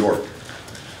in New York.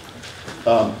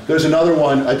 There's another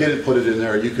one, I didn't put it in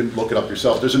there, you can look it up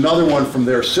yourself. There's another one from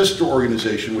their sister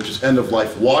organization, which is End of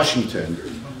Life Washington.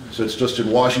 So it's just in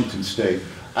Washington State.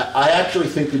 I actually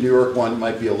think the New York one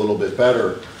might be a little bit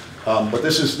better. But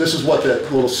this is what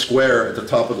that little square at the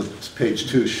top of the page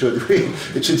 2 should read.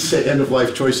 It should say End of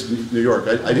Life Choices in New York.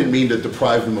 I didn't mean to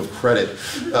deprive them of credit.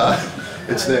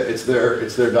 It's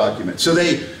their document. So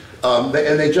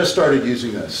they just started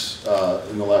using this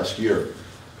in the last year.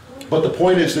 But the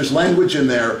point is, there's language in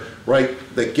there, right,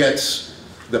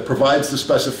 that provides the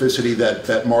specificity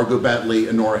that Margot Bentley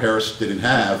and Nora Harris didn't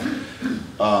have.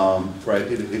 Right,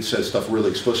 it says stuff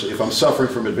really explicitly. If I'm suffering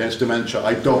from advanced dementia,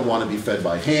 I don't want to be fed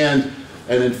by hand.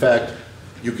 And in fact,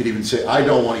 you could even say, I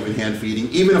don't want even hand feeding,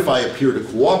 even if I appear to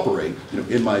cooperate,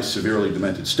 in my severely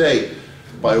demented state,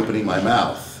 by opening my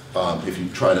mouth, if you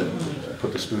try to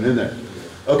put the spoon in there.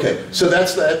 Okay, so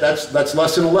that's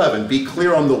lesson 11. Be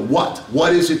clear on the what.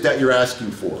 What is it that you're asking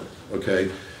for?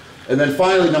 Okay, and then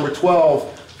finally, number 12,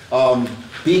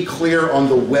 be clear on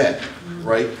the when.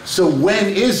 Right. So when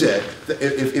is it?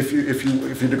 If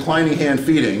you're declining hand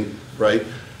feeding, right?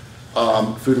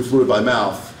 Food and fluid by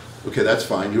mouth. Okay, that's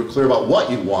fine. You're clear about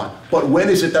what you want, but when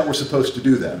is it that we're supposed to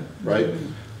do that? Right.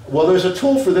 Well, there's a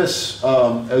tool for this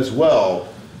as well,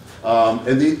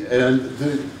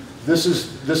 this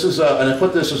is and I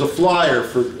put this as a flyer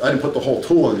for. I didn't put the whole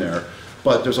tool in there,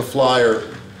 but there's a flyer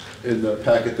in the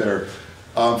packet there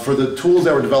for the tools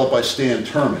that were developed by Stan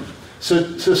Terman.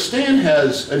 So Stan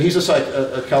has, and he's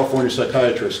a California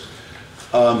psychiatrist.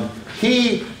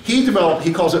 He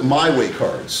calls it My Way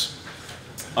cards,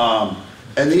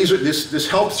 and this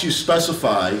helps you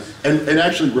specify and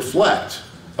actually reflect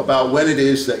about when it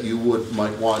is that you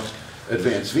might want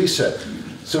advanced VSED.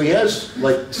 So he has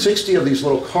like 60 of these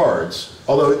little cards,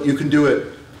 although you can do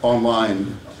it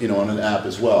online, on an app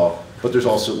as well. But there's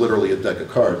also literally a deck of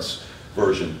cards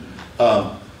version.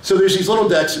 So there's these little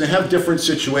decks, and they have different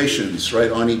situations,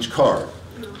 right, on each card,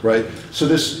 right? So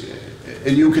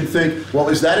and you can think, well,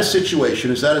 is that a situation?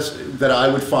 Is that I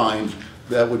would find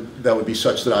that would be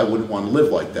such that I wouldn't want to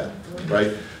live like that,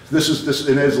 right? And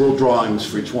it has little drawings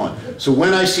for each one. So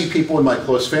when I see people in my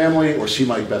close family or see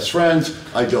my best friends,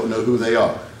 I don't know who they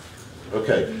are.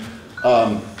 Okay.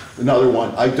 Another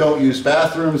one, I don't use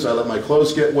bathrooms. I let my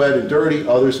clothes get wet and dirty.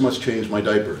 Others must change my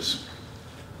diapers.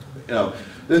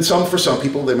 Then for some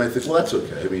people, they might think, well, that's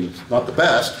okay. I mean, it's not the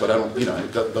best, but I don't,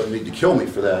 it doesn't need to kill me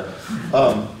for that.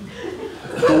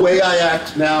 The way I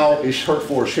act now is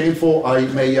hurtful or shameful. I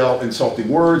may yell insulting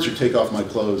words or take off my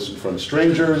clothes in front of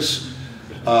strangers.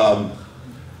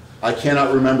 I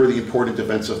cannot remember the important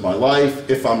events of my life.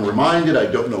 If I'm reminded, I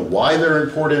don't know why they're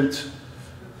important.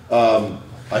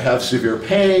 I have severe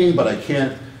pain, but I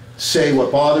can't say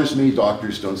what bothers me.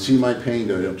 Doctors don't see my pain,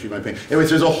 they don't treat my pain. Anyways,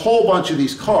 there's a whole bunch of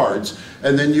these cards,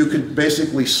 and then you could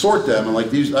basically sort them, and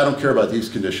like these, I don't care about these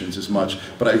conditions as much,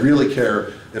 but I really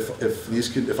care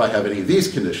if I have any of these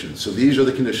conditions. So these are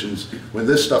the conditions, when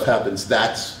this stuff happens,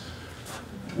 that's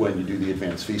when you do the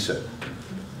advanced VSED.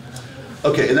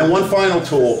 Okay, and then one final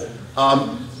tool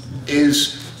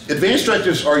is advanced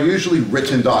directives are usually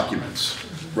written documents,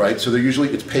 right? So they're usually,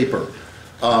 it's paper.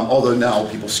 Although now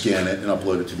people scan it and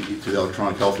upload it to the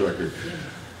electronic health record.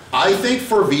 I think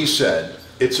for VSED,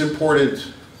 it's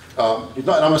important, I'm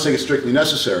not saying it's strictly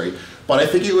necessary, but I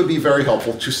think it would be very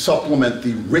helpful to supplement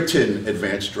the written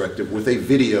advanced directive with a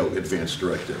video advanced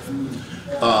directive.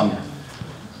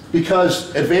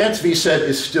 Because advanced VSED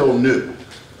is still new,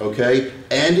 okay?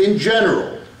 And in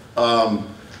general,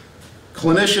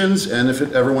 clinicians, and if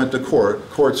it ever went to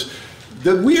courts,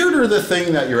 the weirder the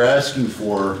thing that you're asking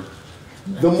for,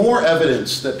 the more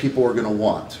evidence that people are going to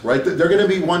want, right? They're going to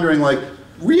be wondering, like,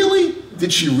 really?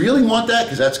 Did she really want that?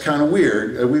 Because that's kind of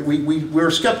weird. We're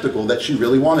skeptical that she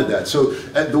really wanted that. So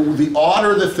the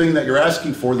odder the thing that you're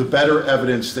asking for, the better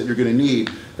evidence that you're going to need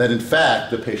that, in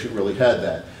fact, the patient really had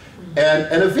that.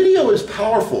 And a video is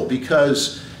powerful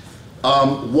because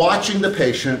watching the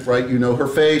patient, right, you know her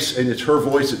face and it's her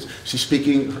voice, she's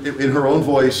speaking in her own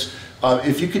voice.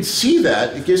 If you could see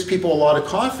that, it gives people a lot of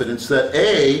confidence that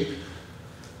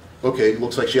okay, it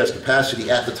looks like she has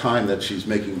capacity at the time that she's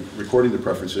recording the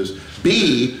preferences.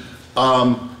 B,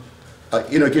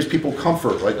 it gives people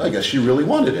comfort, right? I guess she really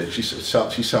wanted it. She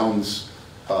sounds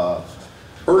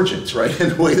urgent, right, in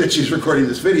the way that she's recording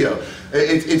this video.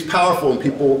 It's powerful, and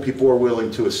people are willing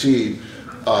to accede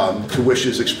to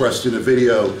wishes expressed in a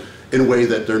video in a way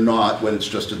that they're not when it's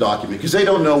just a document, because they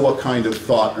don't know what kind of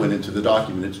thought went into the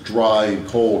document. It's dry and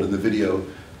cold, and the video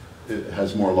it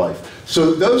has more life.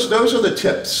 So those are the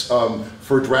tips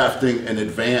for drafting an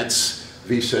advance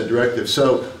VSED directive.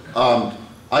 So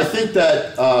I think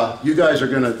that you guys are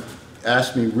going to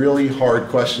ask me really hard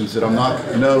questions that I'm not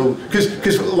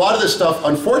because a lot of this stuff,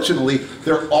 unfortunately,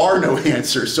 there are no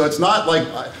answers. So it's not like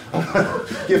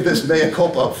give this mea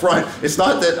culpa up front. It's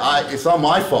not that it's not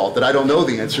my fault that I don't know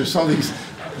the answers. Some of these,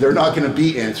 they're not going to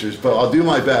be answers, but I'll do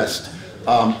my best.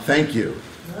 Thank you.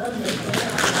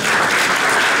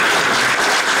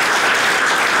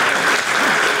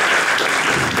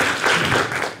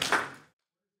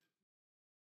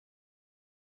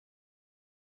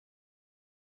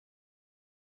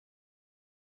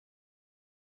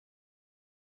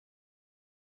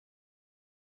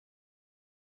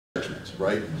 judgment,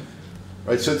 right?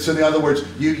 Right. So in other words,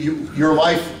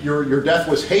 your death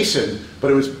was hastened,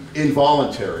 but it was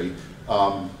involuntary.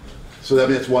 So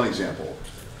that's one example.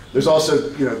 There's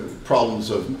also,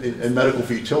 problems in medical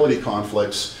futility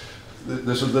conflicts.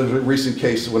 There's a recent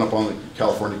case that went up on the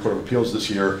California Court of Appeals this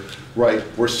year, right,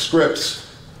 where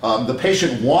Scripps, the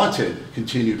patient wanted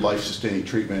continued life-sustaining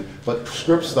treatment, but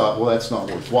Scripps thought, well, that's not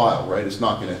worthwhile, right? We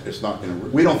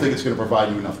don't think it's going to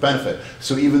provide you enough benefit.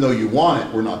 So even though you want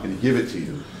it, we're not going to give it to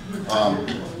you.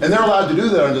 And they're allowed to do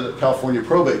that under the California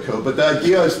probate code, but the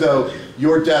idea is, though,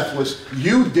 your death was,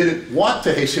 you didn't want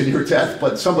to hasten your death,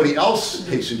 but somebody else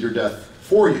hastened your death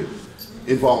for you,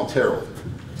 involuntarily.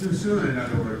 Too soon, in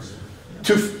other words.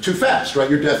 Too fast, right?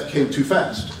 Your death came too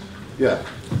fast. Yeah.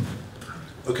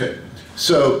 Okay.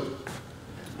 So,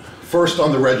 first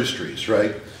on the registries,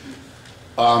 right?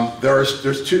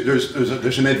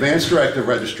 There's an advanced directive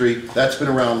registry that's been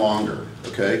around longer.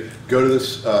 Okay, go to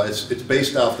this. It's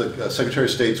based off the Secretary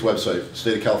of State's website,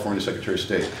 State of California Secretary of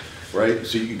State, right?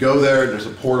 So you can go there. There's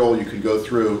a portal you can go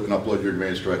through and upload your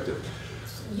advanced directive.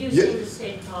 Using the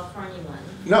State of California one.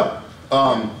 No,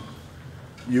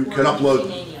 you can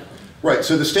upload. Right.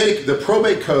 So the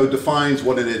probate code defines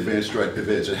what an advanced directive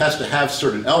is. It has to have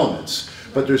certain elements,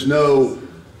 but there's no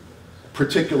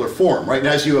particular form. Right. And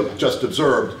as you have just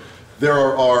observed,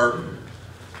 there are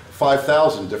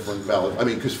 5,000 different valid,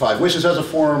 because Five Wishes has a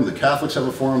form, the Catholics have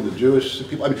a form, the Jewish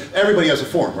people, everybody has a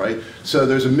form, right? So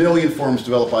there's 1 million forms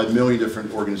developed by 1 million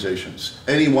different organizations.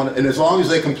 Anyone, and as long as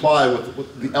they comply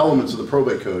with the elements of the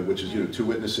probate code, which is, 2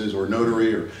 witnesses or a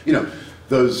notary or,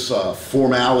 those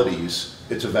formalities,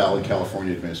 it's a valid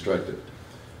California advanced directive.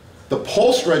 The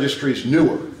Pulse registry is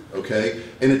newer, okay?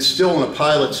 And it's still in a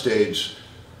pilot stage.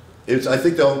 I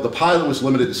think the pilot was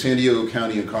limited to San Diego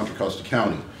County and Contra Costa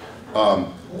County.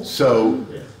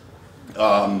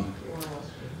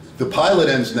 The pilot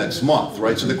ends next month,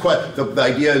 right? So the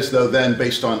idea is, though, then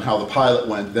based on how the pilot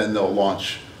went, then they'll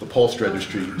launch the Pulse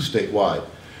registry statewide.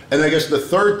 And I guess the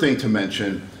third thing to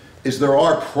mention is there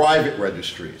are private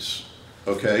registries,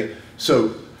 okay?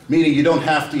 So meaning you don't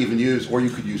have to even use, or you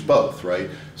could use both, right?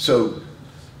 So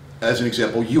as an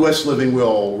example,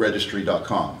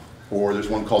 uslivingwillregistry.com, or there's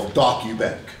one called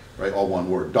DocuBank, right? All one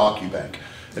word, DocuBank.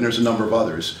 And there's a number of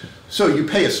others. So you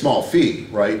pay a small fee,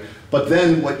 right? But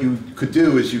then what you could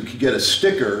do is you could get a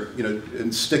sticker,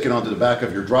 and stick it onto the back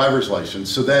of your driver's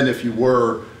license. So then if you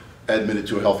were admitted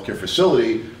to a healthcare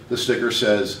facility, the sticker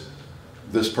says,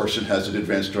 this person has an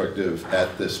advanced directive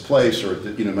at this place, or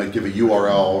might give a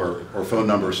URL or phone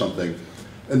number or something,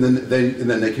 and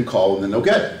then they can call and then they'll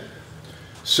get it.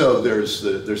 So there's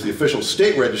the official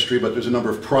state registry, but there's a number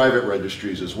of private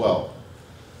registries as well.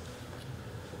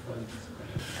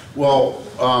 Well,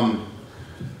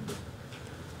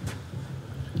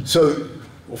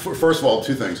 first of all,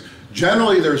 2 things.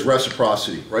 Generally, there's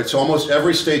reciprocity, right? So almost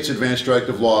every state's advanced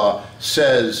directive law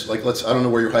says, like, I don't know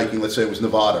where you're hiking, let's say it was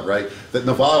Nevada, right? That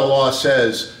Nevada law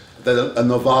says that a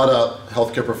Nevada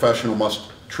healthcare professional must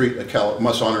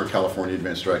honor a California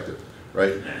advanced directive,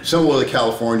 right? Similarly, the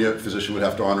California physician would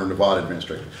have to honor a Nevada advanced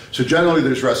directive. So generally,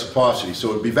 there's reciprocity,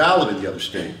 so it would be valid in the other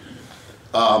state.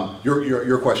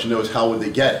 Your question, though, is how would they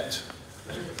get it?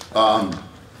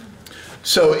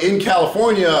 So in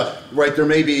California, right, there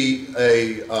may be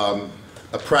a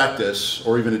practice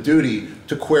or even a duty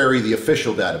to query the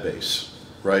official database,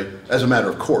 right, as a matter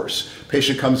of course.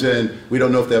 Patient comes in, we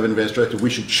don't know if they have an advanced directive, we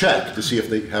should check to see if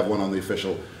they have one on the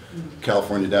official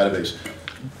California database.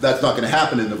 That's not going to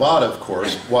happen in Nevada, of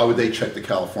course. Why would they check the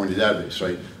California database,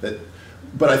 right?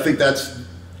 But I think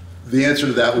the answer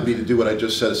to that would be to do what I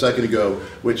just said a second ago,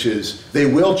 which is they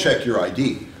will check your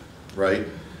ID, right?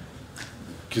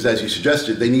 Because as you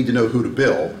suggested, they need to know who to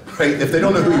bill, right? If they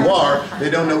don't know who you are, they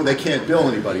can't bill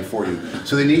anybody for you.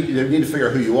 So they need to figure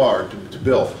out who you are to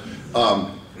bill.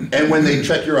 And when they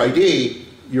check your ID,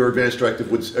 your advanced directive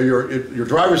your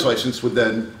driver's license would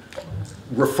then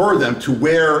refer them to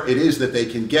where it is that they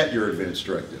can get your advanced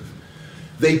directive.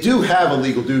 They do have a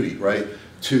legal duty, right,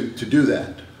 to do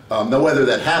that. Now, whether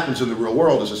that happens in the real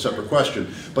world is a separate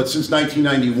question. But since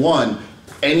 1991,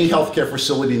 any healthcare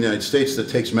facility in the United States that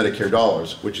takes Medicare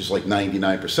dollars, which is like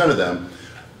 99% of them,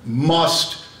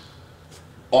 must,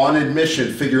 on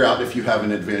admission, figure out if you have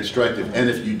an advanced directive.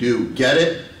 And if you do, get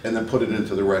it and then put it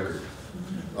into the record.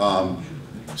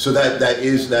 So that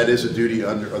is a duty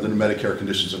under the Medicare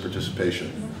conditions of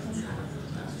participation.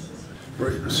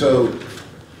 Right. So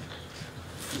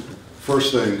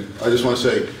first thing, I just want to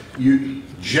say,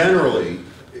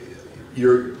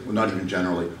 not even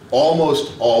generally,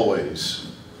 almost always,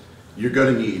 you're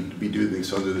going to need to be doing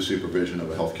this under the supervision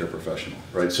of a healthcare professional,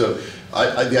 right? So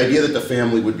the idea that the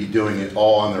family would be doing it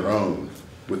all on their own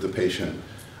with the patient,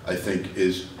 I think,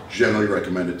 is generally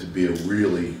recommended to be a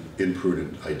really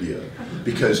imprudent idea,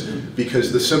 because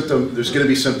there's going to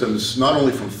be symptoms not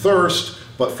only from thirst,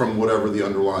 but from whatever the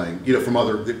underlying, from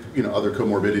other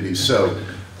comorbidities. So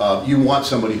you want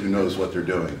somebody who knows what they're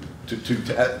doing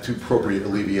to appropriately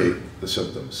alleviate the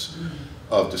symptoms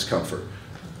of discomfort.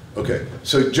 Okay,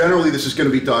 so generally this is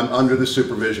going to be done under the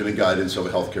supervision and guidance of a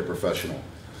healthcare professional.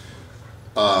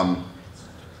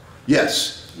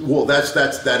 Yes, well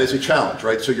that is a challenge,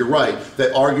 right? So you're right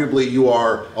that arguably you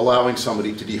are allowing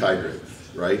somebody to dehydrate,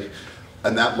 right?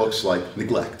 And that looks like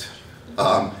neglect.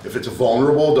 If it's a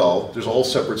vulnerable adult, there's a whole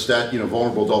separate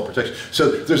vulnerable adult protection.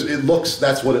 So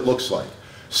that's what it looks like.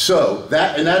 So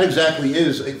that exactly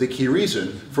is the key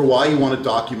reason for why you want to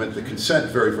document the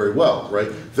consent very, very well, right?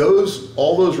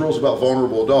 All those rules about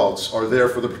vulnerable adults are there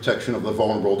for the protection of the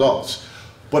vulnerable adults.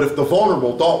 But if the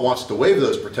vulnerable adult wants to waive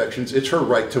those protections, it's her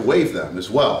right to waive them as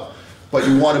well. But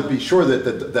you want to be sure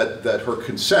that her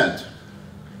consent,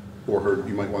 or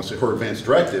you might want to say her advance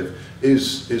directive,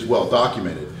 is well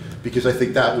documented, because I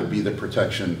think that would be the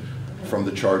protection from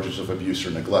the charges of abuse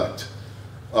or neglect.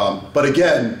 But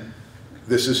again,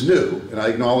 this is new, and I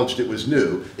acknowledged it was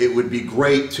new. It would be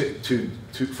great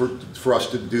for us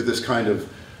to do this kind of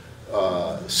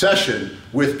session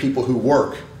with people who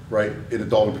work, right, in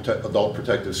adult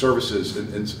protective services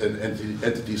and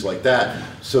entities like that,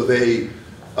 so they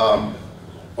are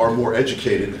more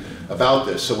educated about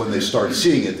this, so when they start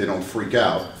seeing it, they don't freak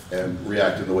out and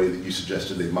react in the way that you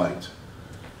suggested they might.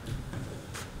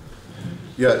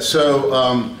 Yeah, so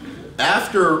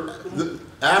after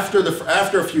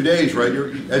a few days, right,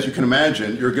 as you can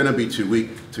imagine, you're going to be too weak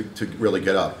to really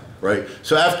get up, right?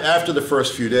 So after the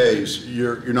first few days,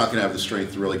 you're not going to have the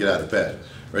strength to really get out of bed,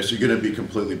 right? So you're going to be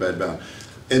completely bedbound.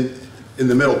 In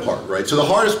the middle part, right? So the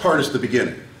hardest part is the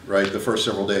beginning, right? The first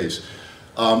several days.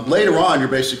 Later on, you're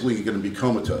basically going to be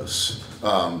comatose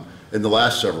in the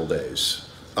last several days.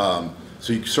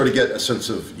 So you sort of get a sense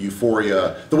of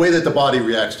euphoria. The way that the body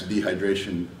reacts to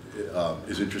dehydration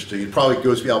is interesting. It probably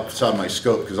goes outside my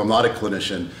scope because I'm not a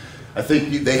clinician. I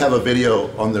think they have a video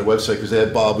on their website because they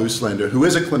had Bob Ooslander, who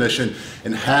is a clinician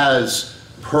and has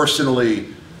personally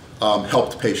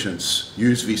helped patients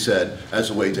use VSED as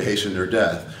a way to hasten their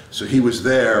death. So he was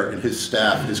there, and his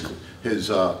staff, his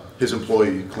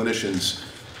employee clinicians,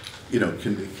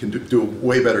 can do a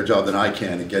way better job than I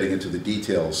can in getting into the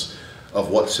details of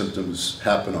what symptoms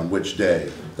happen on which day.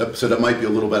 So that might be a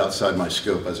little bit outside my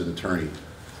scope as an attorney.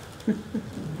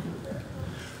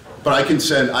 But I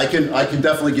can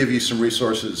definitely give you some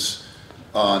resources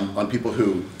on people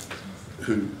who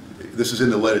this is in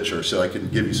the literature, so I can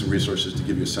give you some resources to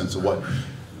give you a sense of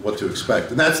what to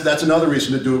expect. And that's another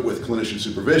reason to do it with clinician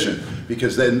supervision,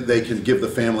 because then they can give the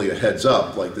family a heads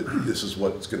up, like this is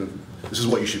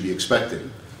what you should be expecting.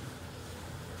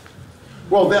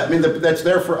 Well, that's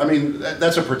there for,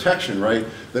 that's a protection, right?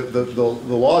 The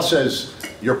law says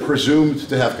you're presumed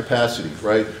to have capacity,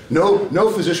 right?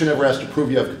 No physician ever has to prove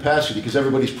you have capacity because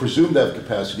everybody's presumed to have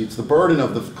capacity. It's the burden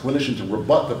of the clinician to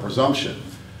rebut the presumption.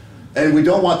 And we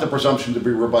don't want the presumption to be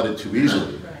rebutted too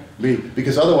easily.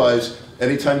 Because otherwise,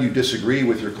 anytime you disagree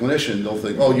with your clinician, they'll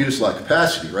think, oh, you just lack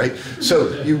capacity, right?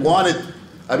 So you want it,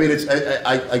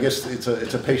 I guess it's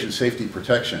a patient safety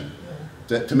protection.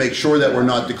 To make sure that we're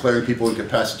not declaring people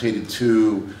incapacitated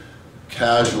too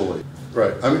casually,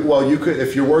 right? Well, you could,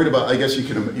 if you're worried about, I guess you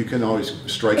can always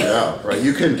strike it out, right?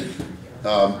 You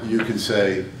can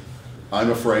say, I'm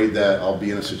afraid that I'll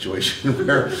be in a situation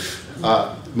where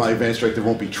my advance directive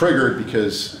won't be triggered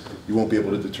because you won't be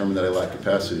able to determine that I lack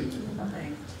capacity.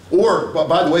 Or,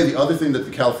 by the way, the other thing that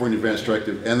the California Advance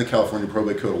Directive and the California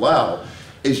Probate Code allow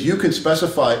is you can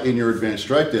specify in your advance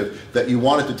directive that you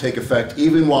want it to take effect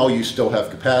even while you still have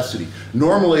capacity.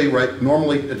 Normally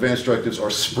advance directives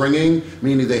are springing,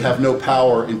 meaning they have no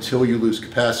power until you lose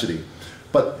capacity.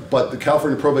 But the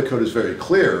California Probate Code is very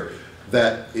clear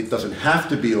that it doesn't have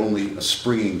to be only a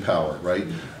springing power, right?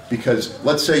 Because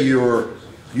let's say you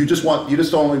just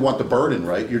only want the burden,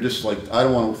 right? You're just like, I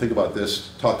don't want to think about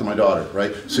this, talk to my daughter,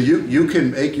 right? So you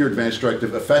can make your advance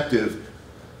directive effective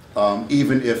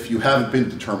even if you haven't been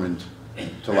determined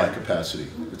to lack capacity.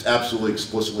 It's absolutely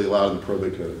explicitly allowed in the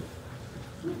probate code.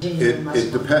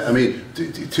 It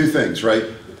depends. Two things, right?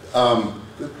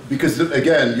 Because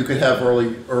again, you could have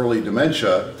early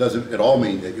dementia. Doesn't at all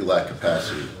mean that you lack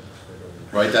capacity,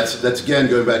 right? That's again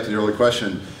going back to the earlier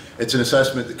question. It's an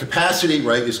assessment. The capacity,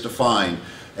 right, is defined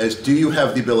as do you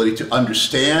have the ability to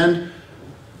understand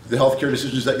the healthcare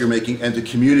decisions that you're making and to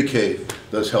communicate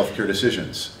those healthcare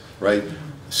decisions. right?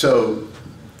 So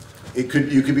it could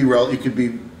be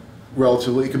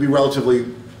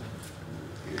relatively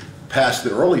past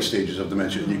the early stages of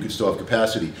dementia, and you could still have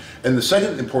capacity. And the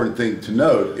second important thing to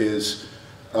note is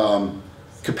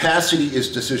capacity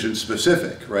is decision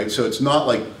specific, right? So it's not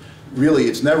like, really,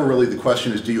 it's never really the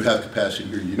question is, do you have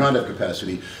capacity or do you not have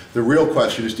capacity? The real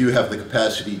question is, do you have the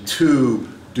capacity to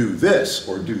do this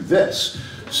or do this?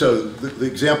 So the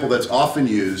example that's often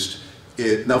used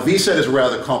is, now VSED is a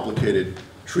rather complicated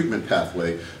treatment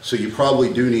pathway, so you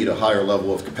probably do need a higher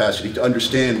level of capacity to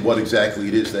understand what exactly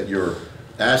it is that you're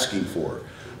asking for.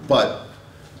 But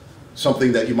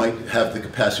something that you might have the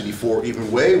capacity for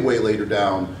even way, way later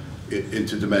down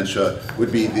into dementia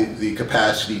would be the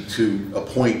capacity to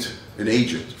appoint an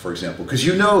agent, for example. Because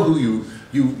you know who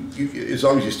as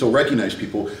long as you still recognize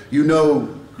people, you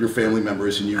know your family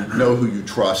members and you know who you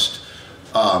trust.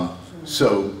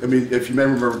 So, I mean, if you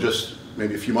remember just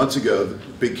maybe a few months ago, the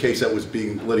big case that was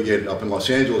being litigated up in Los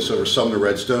Angeles over Sumner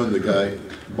Redstone, the guy,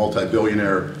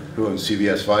 multi-billionaire who owns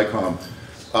CVS Viacom,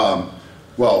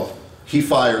 well, he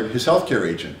fired his healthcare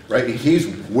agent, right? He's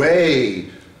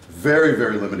very,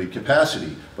 very limited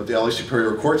capacity. But the LA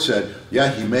Superior Court said,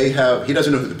 yeah, he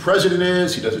doesn't know who the president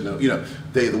is, he doesn't know,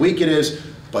 day of the week it is,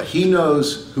 but he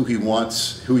knows who he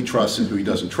wants, who he trusts, and who he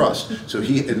doesn't trust. So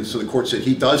the court said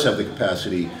he does have the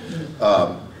capacity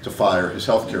to fire his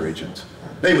healthcare agent.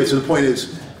 Anyway, so the point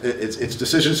is, it's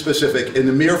decision specific, and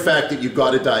the mere fact that you've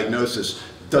got a diagnosis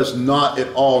does not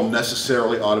at all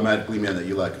necessarily automatically mean that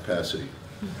you lack capacity.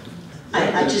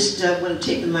 I just want to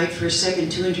take the mic for a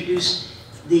second to introduce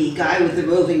the guy with the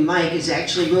roving mic is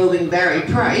actually roving Barry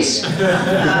Price,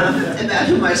 about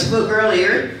whom I spoke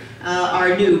earlier,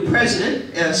 our new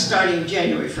president, starting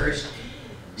January 1st.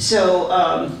 So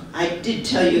I did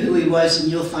tell you who he was,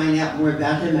 and you'll find out more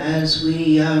about him as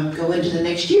we go into the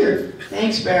next year.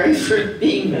 Thanks, Barry, for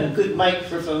being a good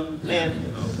microphone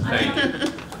man. I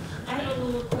have a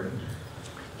little.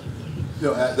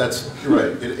 No, that's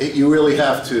right. You really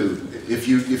have to. If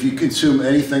you consume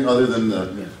anything other than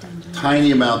the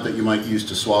tiny amount that you might use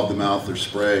to swab the mouth or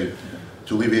spray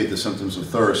to alleviate the symptoms of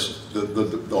thirst,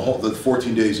 the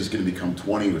 14 days is going to become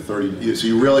 20 or 30. So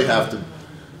you really have to.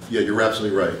 Yeah, you're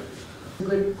absolutely right.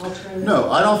 Good alternative. No,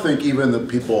 I don't think even the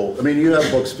people. I mean, you have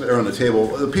books that are on the table.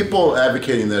 The people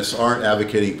advocating this aren't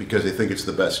advocating because they think it's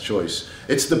the best choice.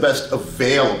 It's the best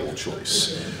available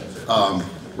choice,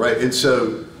 right? And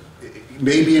so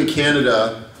maybe in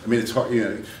Canada, I mean, it's hard.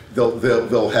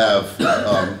 They'll have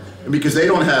because they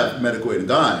don't have medical aid in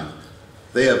dying.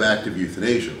 They have active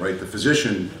euthanasia, right? The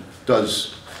physician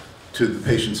does to the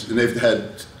patients, and they've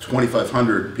had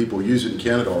 2,500 people use it in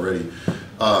Canada already.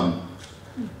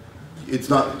 It's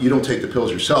not, you don't take the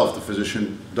pills yourself. The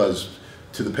physician does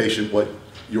to the patient what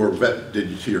your vet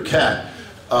did to your cat.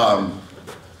 And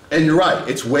you're right,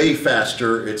 it's way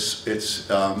faster. It's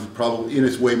probably, and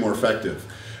it's way more effective,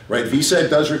 right? VSED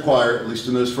does require, at least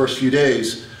in those first few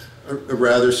days, a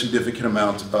rather significant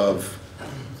amount of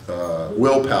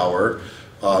willpower,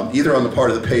 either on the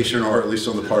part of the patient or at least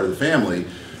on the part of the family.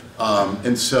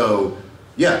 And so,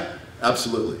 yeah,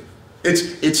 absolutely.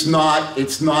 It's not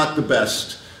the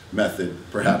best method,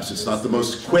 perhaps. It's not the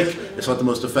most quick, it's not the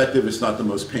most effective, it's not the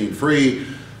most pain-free,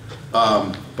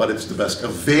 but it's the best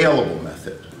available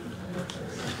method.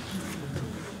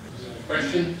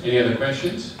 Question? Any other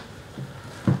questions?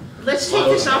 Let's take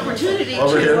this opportunity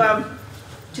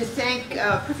to thank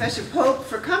Professor Pope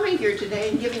for coming here today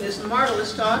and giving this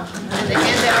marvelous talk, and to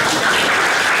hand out.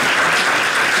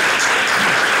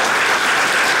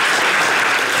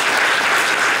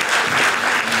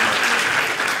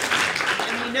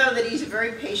 That he's a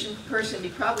very patient person. He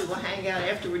probably will hang out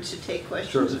afterwards to take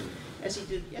questions, as he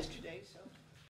did yesterday. So.